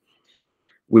sales.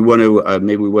 We want to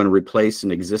maybe we want to replace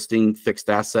an existing fixed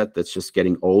asset that's just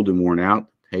getting old and worn out.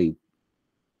 Hey,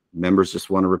 members just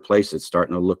want to replace it. It's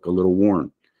starting to look a little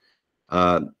worn.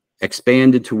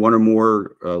 Expand into one or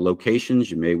more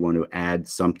locations. You may want to add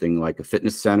something like a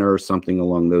fitness center or something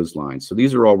along those lines. So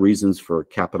these are all reasons for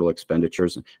capital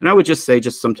expenditures. And I would just say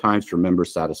just sometimes for member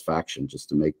satisfaction, just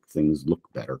to make things look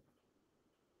better.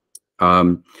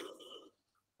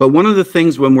 But one of the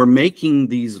things when we're making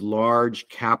these large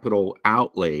capital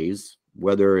outlays,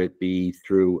 whether it be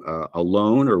through a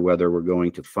loan or whether we're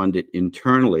going to fund it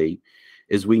internally,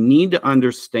 is we need to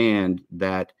understand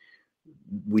that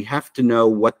we have to know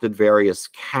what the various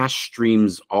cash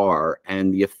streams are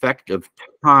and the effect of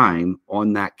time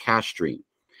on that cash stream.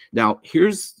 Now,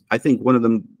 here's, I think, one of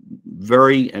the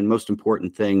very and most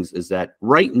important things is that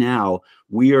right now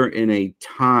we are in a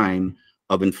time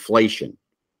of inflation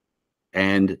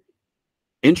and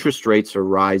interest rates are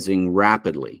rising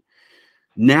rapidly.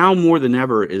 Now more than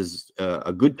ever is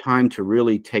a good time to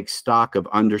really take stock of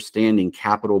understanding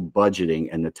capital budgeting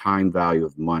and the time value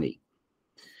of money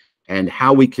and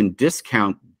how we can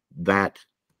discount that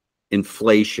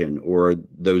inflation or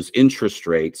those interest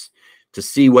rates to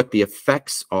see what the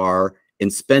effects are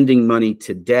in spending money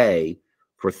today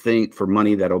for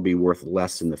money that'll be worth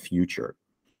less in the future.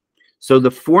 So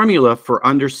the formula for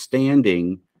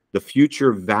understanding the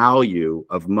future value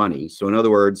of money. So in other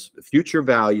words, future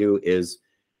value is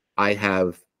I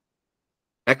have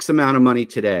X amount of money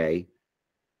today.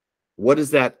 What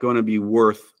is that going to be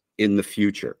worth in the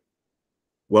future?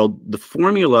 Well, the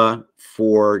formula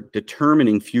for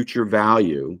determining future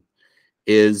value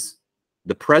is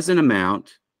the present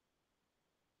amount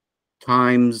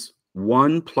times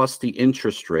 1 plus the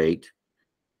interest rate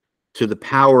to the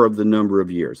power of the number of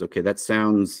years. Okay, that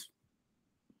sounds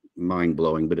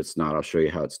mind-blowing, but it's not. I'll show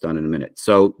you how it's done in a minute.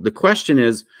 So the question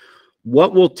is,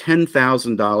 what will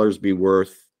 $10,000 be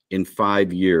worth in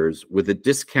 5 years with a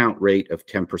discount rate of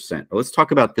 10%? Well, let's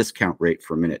talk about discount rate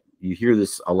for a minute. You hear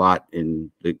this a lot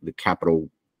in the capital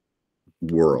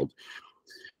world.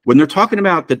 When they're talking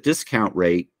about the discount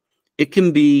rate, it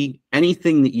can be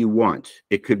anything that you want.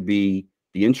 It could be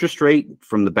the interest rate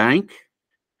from the bank.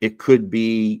 It could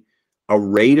be a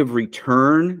rate of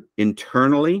return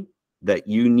internally that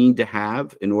you need to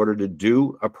have in order to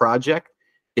do a project.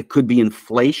 It could be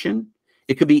inflation.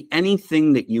 It could be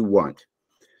anything that you want.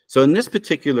 So in this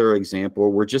particular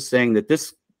example, we're just saying that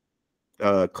this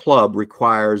club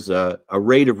requires a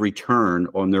rate of return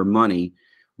on their money,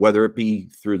 whether it be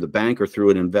through the bank or through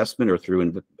an investment or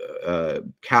through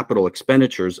capital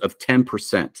expenditures of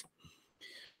 10%.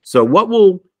 So what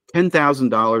will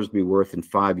 $10,000 be worth in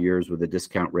 5 years with a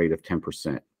discount rate of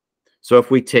 10%? So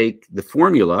if we take the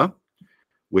formula,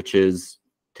 which is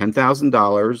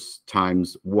 $10,000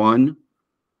 times 1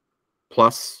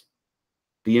 plus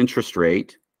the interest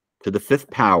rate to the 5th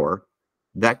power,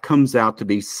 that comes out to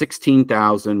be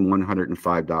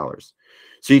 $16,105.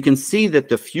 So you can see that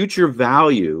the future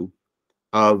value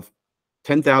of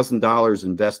 $10,000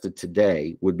 invested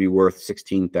today would be worth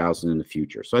 $16,000 in the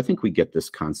future. So I think we get this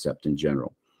concept in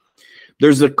general.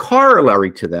 There's a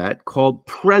corollary to that called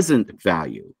present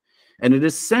value, and it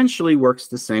essentially works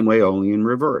the same way, only in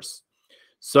reverse.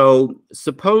 So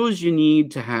suppose you need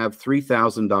to have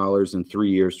 $3,000 in 3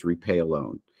 years to repay a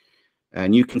loan,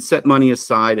 and you can set money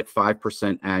aside at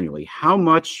 5% annually. How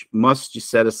much must you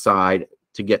set aside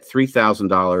to get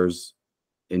 $3,000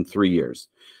 in 3 years?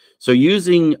 So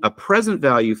using a present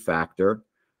value factor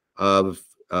of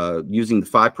using the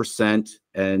 5%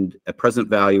 and a present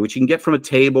value, which you can get from a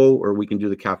table or we can do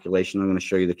the calculation. I'm going to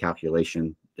show you the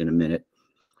calculation in a minute.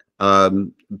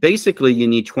 Basically, you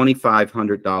need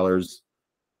 $2,500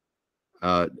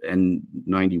 and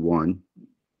 91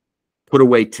 put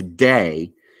away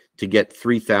today to get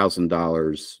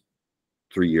 $3,000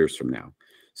 3 years from now.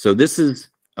 So this is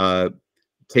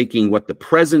taking what the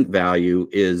present value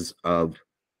is of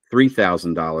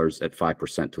 $3,000 at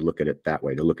 5% to look at it that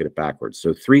way, to look at it backwards.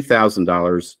 So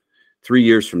 $3,000 3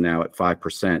 years from now at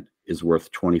 5% is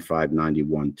worth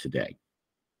 $2,591 today.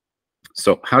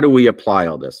 So how do we apply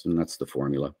all this? And that's the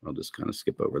formula. I'll just kind of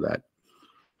skip over that.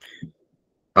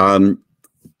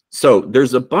 So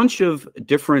there's a bunch of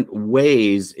different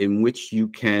ways in which you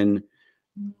can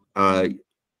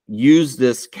use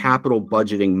this capital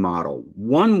budgeting model.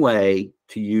 One way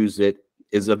to use it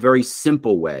is a very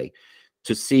simple way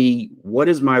to see what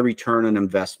is my return on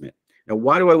investment. Now,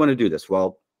 why do I want to do this?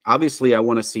 Well, obviously, I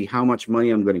want to see how much money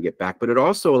I'm going to get back, but it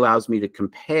also allows me to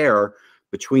compare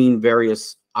between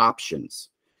various options.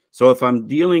 So if I'm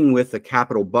dealing with a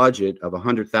capital budget of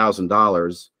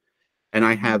 $100,000 and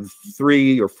I have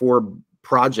 3 or 4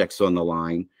 projects on the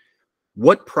line,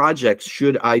 what projects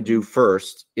should I do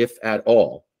first, if at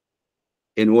all,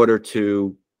 in order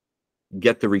to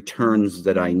get the returns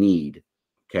that I need?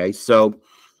 Okay, so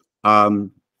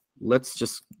let's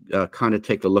just kind of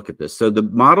take a look at this. So the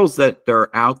models that are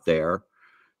out there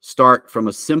start from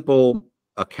a simple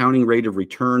accounting rate of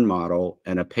return model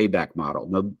and a payback model.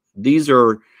 Now, these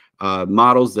are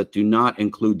models that do not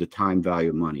include the time value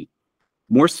of money.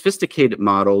 More sophisticated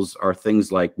models are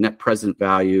things like net present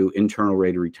value, internal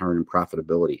rate of return, and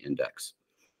profitability index.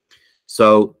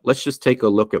 So let's just take a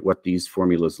look at what these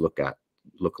formulas look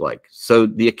like. So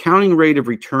the accounting rate of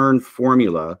return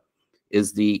formula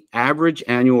is the average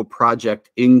annual project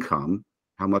income,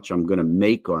 how much I'm going to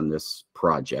make on this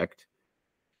project,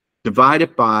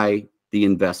 divided by the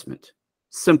investment.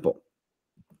 Simple.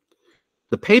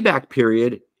 The payback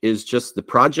period is just the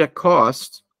project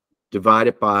cost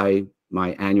divided by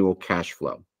my annual cash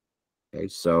flow. Okay,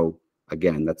 so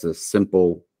again, that's a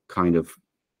simple kind of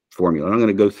formula. And I'm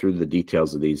going to go through the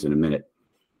details of these in a minute.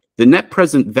 The net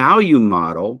present value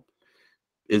model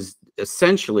is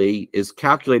essentially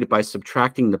calculated by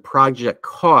subtracting the project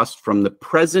cost from the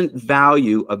present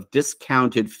value of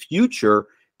discounted future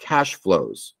cash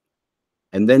flows,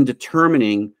 and then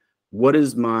determining what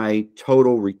is my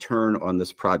total return on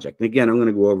this project. And again, I'm going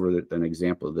to go over an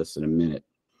example of this in a minute.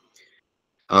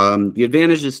 The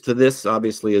advantages to this,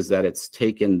 obviously, is that it's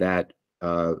taken that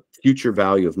future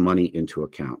value of money into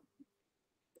account.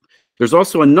 There's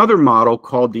also another model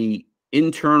called the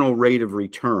internal rate of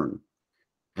return.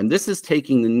 And this is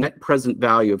taking the net present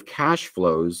value of cash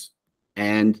flows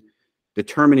and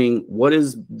determining what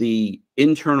is the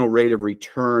internal rate of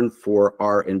return for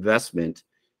our investment,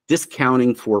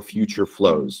 discounting for future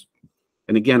flows.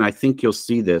 And again, I think you'll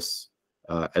see this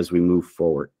as we move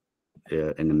forward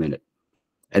in a minute.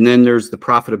 And then there's the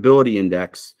profitability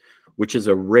index, which is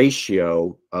a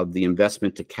ratio of the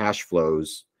investment to cash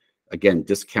flows, again,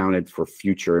 discounted for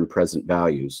future and present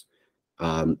values.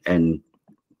 And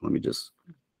let me just,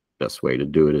 best way to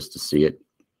do it is to see it.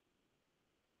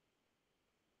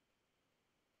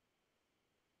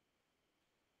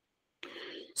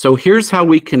 So here's how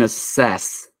we can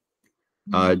assess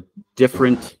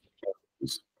different.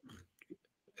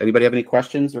 Anybody have any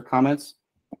questions or comments?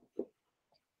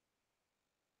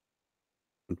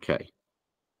 Okay.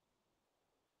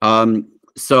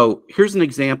 So here's an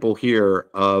example here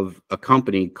of a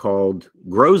company called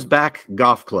Grows Back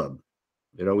Golf Club.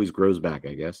 It always grows back,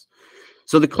 I guess.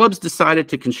 So the club's decided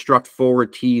to construct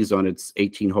forward tees on its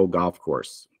 18-hole golf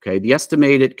course. Okay, the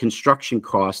estimated construction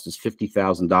cost is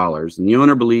 $50,000, and the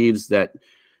owner believes that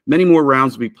many more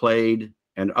rounds will be played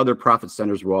and other profit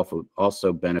centers will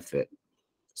also benefit.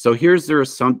 So here's their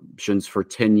assumptions for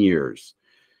 10 years.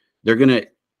 They're going to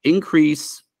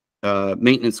increase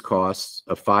maintenance costs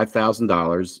of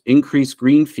 $5,000, increase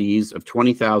green fees of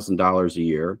 $20,000 a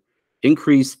year,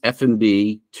 increase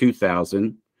F&B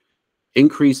 $2,000,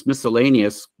 increase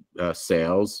miscellaneous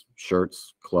sales,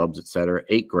 shirts, clubs, etc.,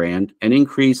 $8,000, and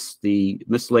increase the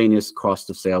miscellaneous cost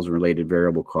of sales and related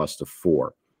variable cost of $4,000.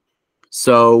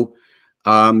 So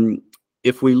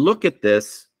if we look at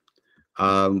this,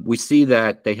 we see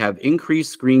that they have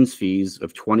increased greens fees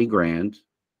of $20,000,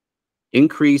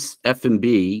 increase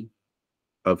F&B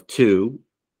of $2,000,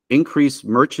 increase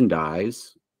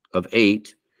merchandise of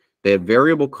 $8,000. They have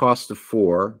variable cost of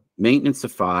 $4,000, maintenance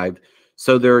of $5,000.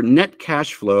 So their net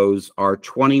cash flows are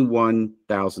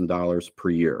 $21,000 per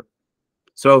year.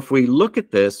 So if we look at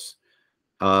this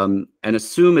and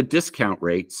assume a discount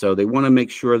rate, so they want to make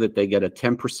sure that they get a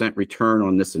 10% return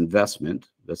on this investment.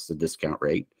 That's the discount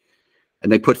rate.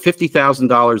 And they put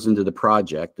 $50,000 into the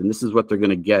project, and this is what they're going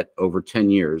to get over 10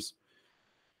 years.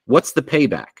 What's the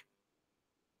payback?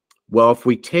 Well, if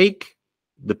we take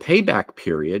the payback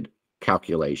period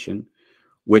calculation,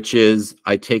 which is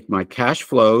I take my cash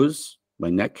flows, my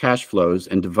net cash flows,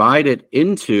 and divide it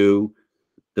into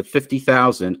the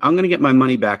 50,000, I'm going to get my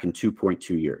money back in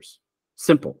 2.2 years.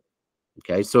 Simple.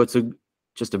 Okay, so it's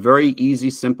just a very easy,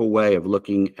 simple way of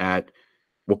looking at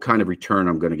what kind of return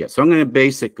I'm going to get. So I'm going to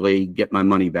basically get my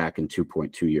money back in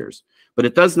 2.2 years. But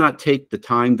it does not take the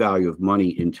time value of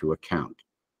money into account.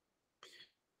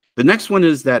 The next one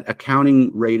is that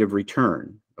accounting rate of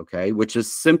return, okay, which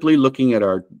is simply looking at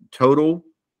our total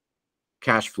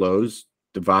cash flows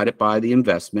divided by the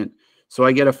investment. So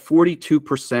I get a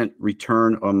 42%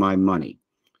 return on my money.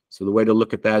 So the way to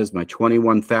look at that is my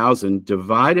 21,000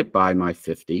 divided by my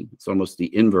 50. It's almost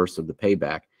the inverse of the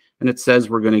payback. And it says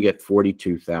we're going to get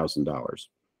 $42,000.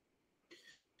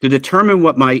 To determine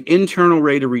what my internal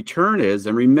rate of return is,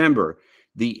 and remember,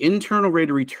 the internal rate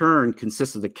of return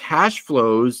consists of the cash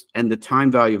flows and the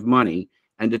time value of money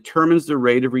and determines the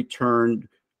rate of return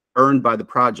earned by the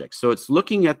project. So it's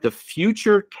looking at the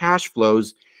future cash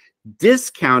flows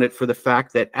discounted for the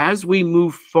fact that as we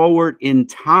move forward in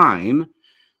time,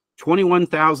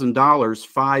 $21,000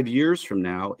 5 years from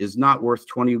now is not worth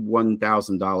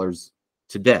 $21,000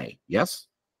 today. Yes?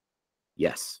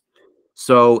 Yes.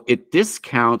 So it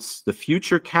discounts the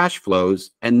future cash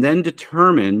flows and then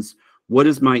determines what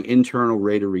is my internal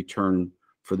rate of return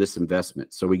for this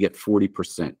investment. So we get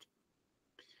 40%.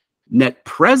 Net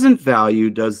present value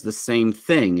does the same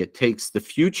thing. It takes the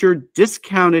future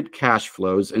discounted cash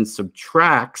flows and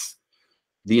subtracts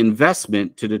the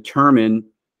investment to determine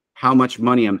how much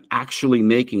money I'm actually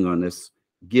making on this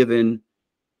given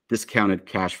discounted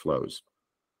cash flows.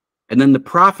 And then the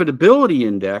profitability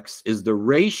index is the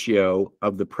ratio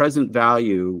of the present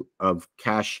value of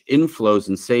cash inflows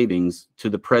and savings to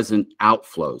the present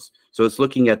outflows. So it's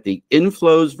looking at the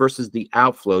inflows versus the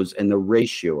outflows and the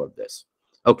ratio of this.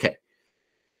 Okay.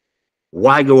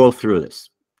 Why go through this?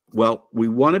 Well, we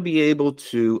want to be able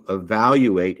to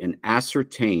evaluate and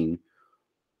ascertain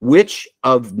which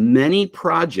of many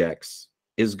projects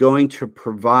is going to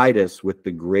provide us with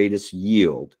the greatest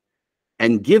yield.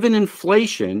 And given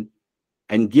inflation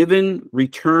and given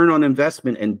return on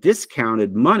investment and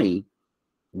discounted money,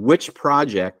 which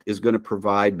project is going to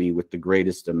provide me with the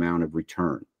greatest amount of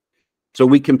return? So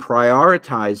we can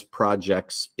prioritize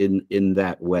projects in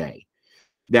that way.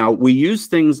 Now, we use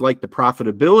things like the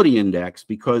profitability index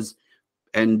because,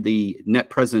 and the net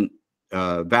present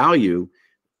value,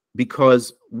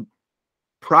 because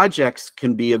projects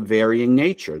can be of varying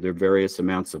nature. There are various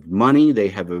amounts of money. They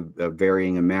have a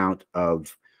varying amount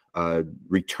of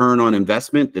return on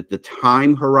investment, that the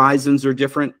time horizons are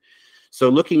different. So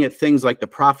looking at things like the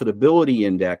profitability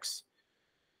index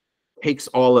takes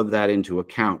all of that into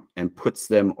account and puts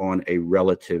them on a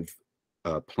relative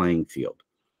playing field.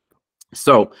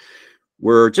 So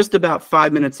we're just about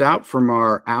 5 minutes out from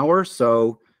our hour.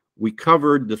 So we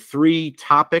covered the 3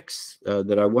 topics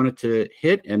that I wanted to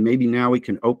hit, and maybe now we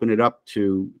can open it up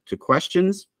to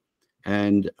questions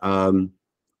and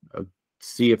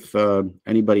see if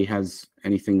anybody has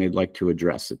anything they'd like to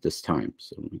address at this time.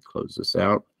 So let me close this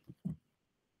out.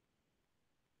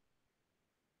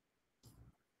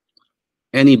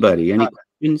 Anybody? Any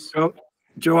questions?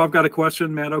 Joe, I've got a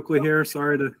question. Matt Oakley here.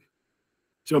 Sorry to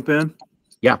jump in.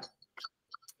 Yeah.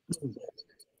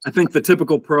 I think the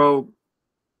typical pro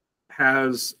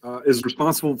is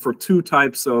responsible for 2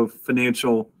 types of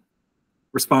financial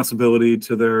responsibility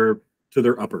to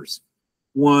their uppers.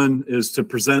 One is to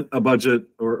present a budget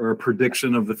or a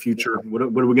prediction of the future. What are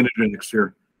we going to do next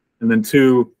year? And then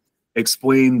 2,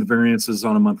 explain the variances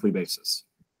on a monthly basis.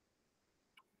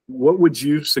 What would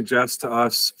you suggest to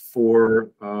us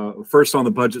for first on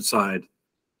the budget side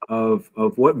of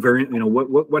what variant,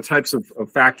 what types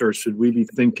of factors should we be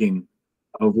thinking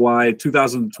of why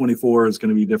 2024 is going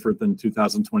to be different than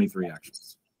 2023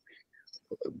 actions?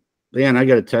 Dan, I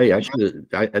got to tell you,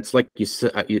 it's like you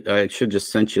said, I should just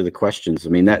sent you the questions. I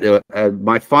mean, that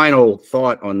my final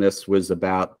thought on this was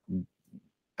about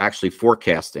actually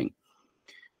forecasting.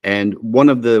 And one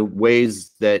of the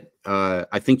ways that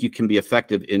I think you can be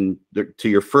effective to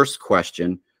your first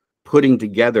question, putting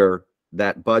together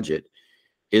that budget,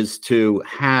 is to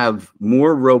have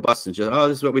more robust and just, oh,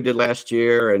 this is what we did last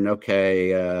year, and okay,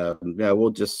 yeah,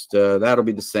 we'll just that'll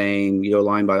be the same,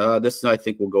 line by this I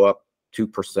think will go up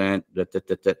 2%.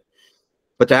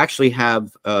 But to actually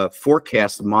have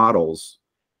forecast models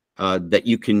that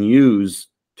you can use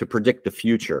to predict the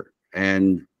future.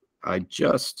 And I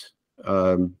just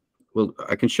well,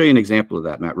 I can show you an example of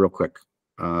that, Matt, real quick.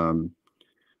 Let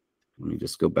me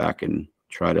just go back and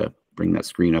try to bring that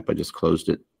screen up. I just closed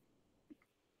it.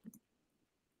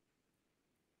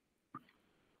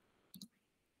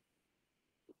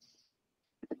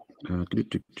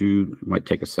 Might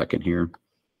take a second here.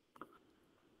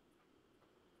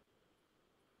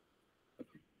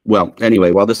 Well,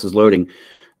 anyway, while this is loading,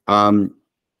 the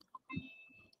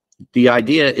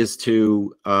idea is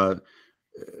to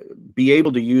be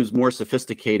able to use more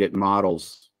sophisticated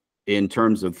models in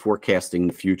terms of forecasting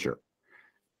the future.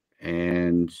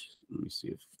 And let me see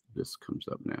if this comes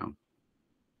up now.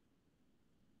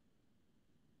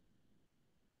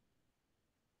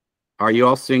 Are you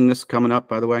all seeing this coming up,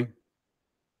 by the way?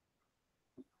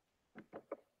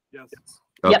 Yes.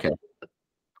 Okay. Yep.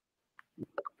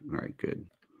 All right, good.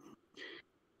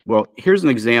 Well, here's an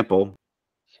example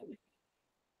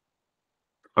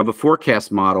of a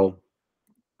forecast model.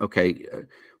 Okay,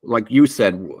 like you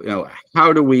said,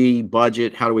 how do we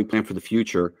budget? How do we plan for the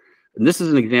future? And this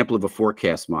is an example of a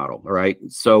forecast model, all right?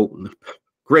 So,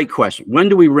 great question. When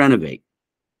do we renovate?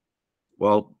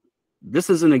 Well,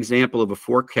 this is an example of a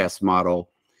forecast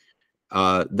model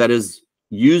that is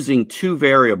using 2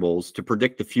 variables to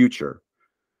predict the future.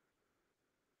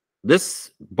 This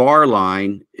bar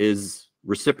line is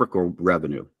reciprocal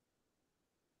revenue.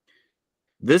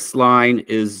 This line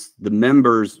is the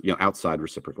members, outside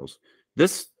reciprocals.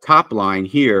 This top line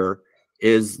here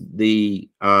is the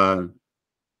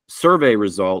survey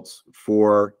results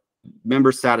for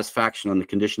member satisfaction on the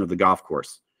condition of the golf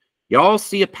course. Y'all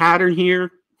see a pattern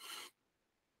here?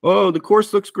 Oh, the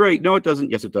course looks great. No, it doesn't.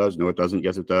 Yes, it does. No, it doesn't.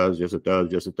 Yes, it does. Yes, it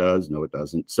does. Yes, it does. No, it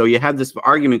doesn't. So you have this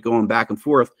argument going back and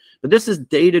forth, but this is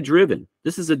data-driven.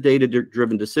 This is a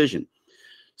data-driven decision.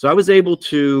 So I was able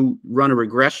to run a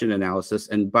regression analysis.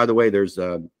 And by the way, there's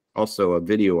also a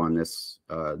video on this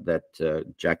that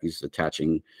Jackie's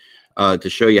attaching to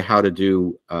show you how to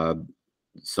do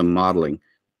some modeling.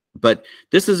 But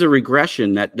this is a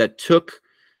regression that took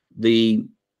the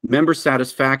member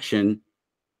satisfaction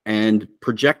and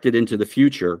projected into the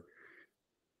future,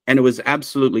 and it was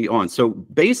absolutely on. So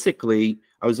basically,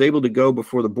 I was able to go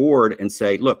before the board and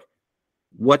say, look,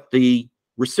 what the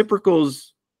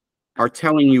reciprocals are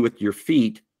telling you with your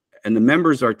feet and the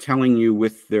members are telling you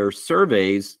with their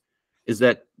surveys is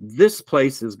that this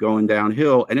place is going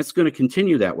downhill and it's going to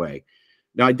continue that way.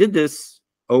 Now, I did this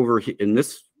over in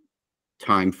this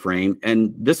time frame,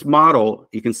 and this model,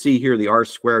 you can see here the R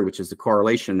squared, which is the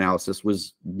correlation analysis,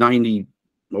 was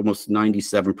almost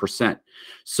 97%.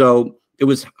 So it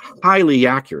was highly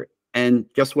accurate. And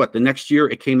guess what? The next year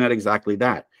it came out exactly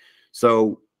that.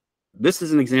 So this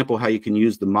is an example how you can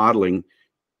use the modeling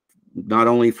not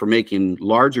only for making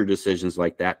larger decisions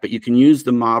like that, but you can use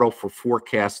the model for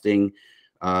forecasting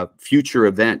future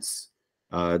events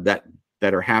that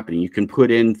are happening. You can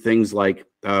put in things like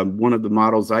one of the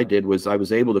models I did was I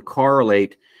was able to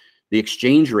correlate the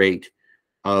exchange rate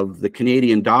of the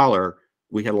Canadian dollar.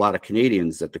 We had a lot of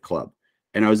Canadians at the club,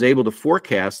 and I was able to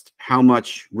forecast how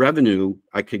much revenue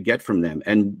I could get from them.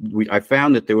 And I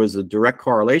found that there was a direct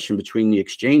correlation between the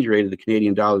exchange rate of the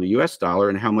Canadian dollar to the US dollar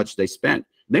and how much they spent.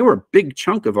 They were a big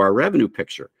chunk of our revenue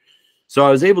picture. So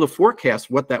I was able to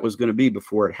forecast what that was going to be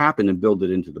before it happened and build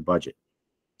it into the budget.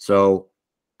 So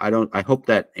I hope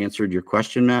that answered your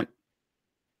question, Matt.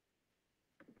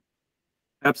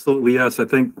 Absolutely, yes. I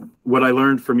think what I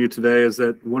learned from you today is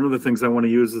that one of the things I want to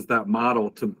use is that model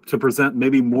to present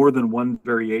maybe more than one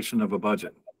variation of a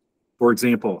budget. For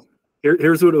example,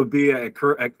 here's what it would be at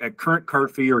current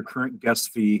cart fee or current guest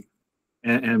fee,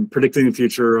 and predicting the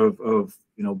future of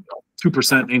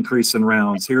 2% increase in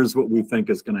rounds. Here's what we think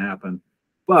is going to happen.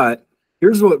 But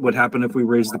here's what would happen if we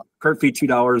raise the cart fee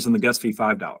 $2 and the guest fee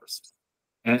 $5.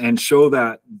 And show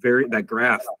that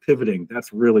graph pivoting.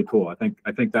 That's really cool. I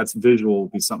think that's visual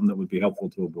would be something that would be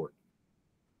helpful to a board.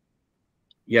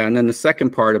 Yeah, and then the second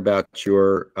part about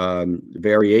your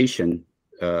variation,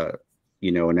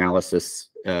 analysis.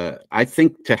 I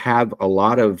think to have a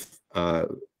lot of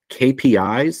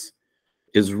KPIs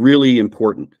is really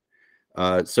important.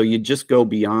 So you just go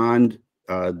beyond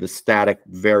the static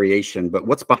variation, but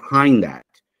what's behind that?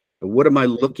 What am I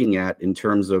looking at in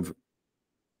terms of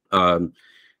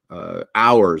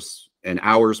hours and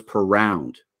hours per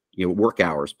round, work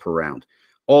hours per round,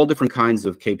 all different kinds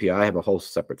of KPI. I have a whole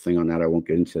separate thing on that. I won't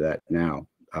get into that now.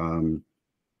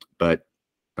 But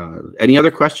any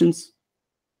other questions?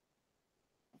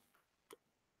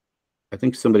 I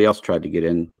think somebody else tried to get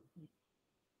in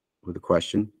with a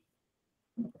question.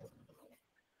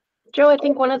 Joe, I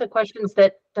think one of the questions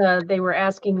that they were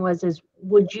asking was,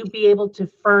 would you be able to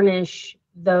furnish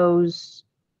those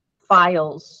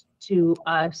files to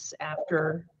us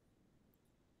after?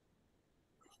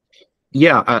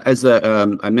 Yeah, as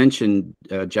I mentioned,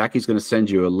 Jackie's going to send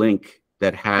you a link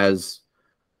that has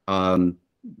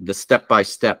the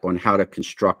step-by-step on how to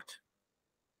construct.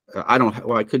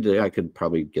 I could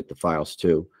probably get the files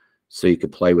too, so you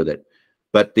could play with it.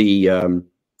 But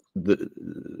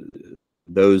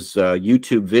those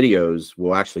YouTube videos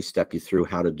will actually step you through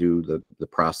how to do the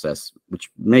process, which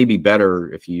may be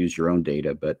better if you use your own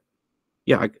data. But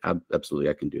yeah, absolutely,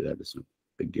 I can do that. It's no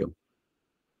big deal.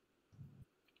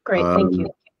 Great, thank you.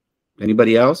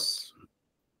 Anybody else?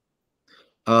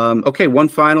 Okay, one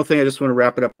final thing. I just want to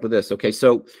wrap it up with this. Okay,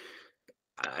 so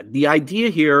the idea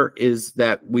here is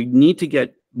that we need to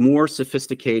get more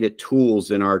sophisticated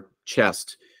tools in our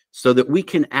chest so that we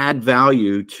can add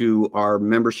value to our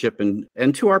membership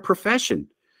and to our profession.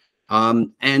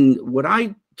 And what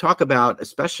I talk about,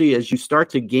 especially as you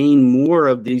start to gain more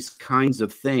of these kinds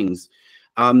of things,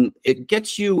 it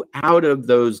gets you out of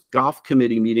those golf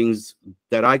committee meetings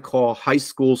that I call high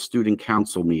school student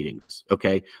council meetings.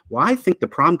 Okay, well, I think the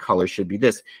prom color should be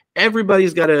this.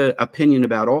 Everybody's got an opinion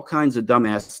about all kinds of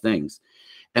dumbass things.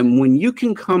 And when you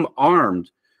can come armed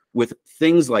with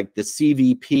things like the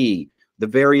CVP, the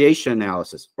variation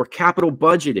analysis, or capital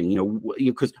budgeting,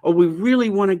 because, we really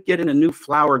want to get in a new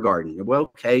flower garden. Well,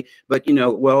 okay, but,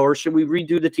 or should we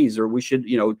redo the tees, or we should,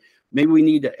 maybe we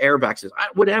need air vaccines,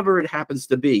 whatever it happens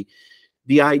to be.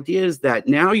 The idea is that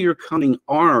now you're coming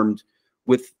armed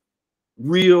with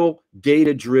real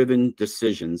data-driven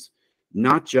decisions,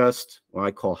 not just what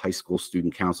I call high school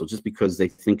student council, just because they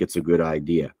think it's a good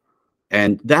idea.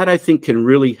 And that, I think, can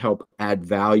really help add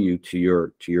value to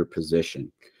your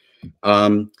position.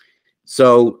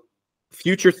 So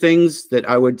future things that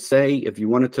I would say, if you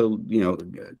wanted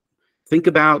to, think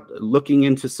about looking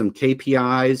into some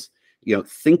KPIs,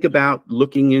 think about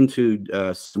looking into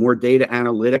some more data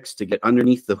analytics to get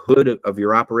underneath the hood of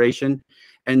your operation,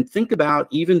 and think about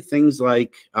even things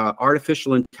like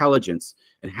artificial intelligence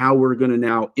and how we're going to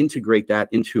now integrate that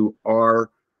into our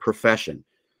profession.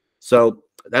 So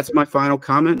that's my final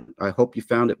comment. I hope you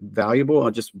found it valuable.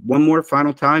 Just one more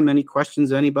final time. Any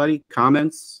questions, anybody?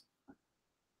 Comments?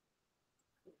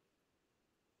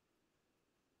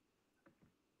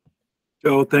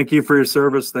 Joe, thank you for your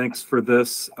service. Thanks for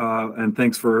this, and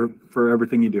thanks for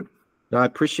everything you do. I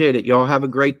appreciate it. Y'all have a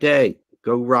great day.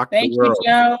 Go rock the world. Thank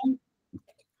you, Joe.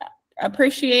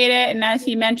 Appreciate it. And as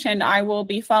he mentioned, I will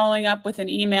be following up with an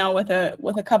email with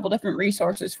a couple different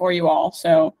resources for you all.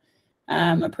 So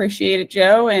appreciate it,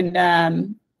 Joe.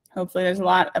 And hopefully there's a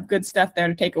lot of good stuff there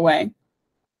to take away.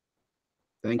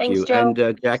 Thanks, you. Joe.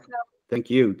 And Jack, thank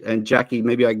you. And Jackie,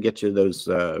 maybe I can get you those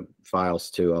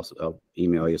files too. I'll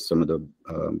email you some of the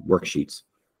worksheets.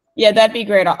 Yeah, that'd be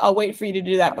great. I'll wait for you to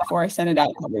do that before I send it out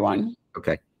to everyone.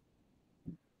 Okay.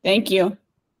 Thank you.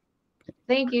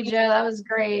 Thank you, Joe. That was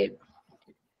great.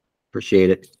 Appreciate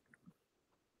it.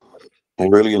 I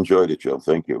really enjoyed it, Joe.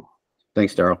 Thank you.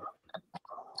 Thanks, Darryl.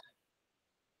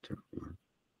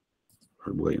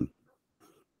 Or William.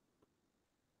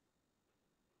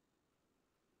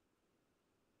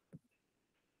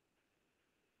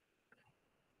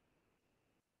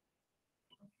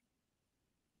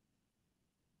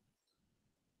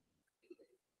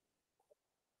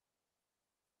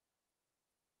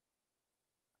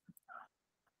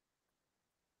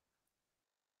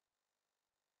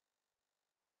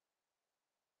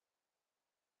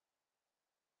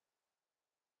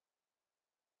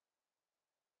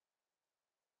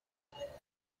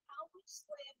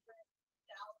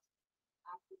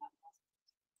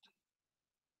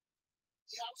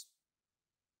 Yes.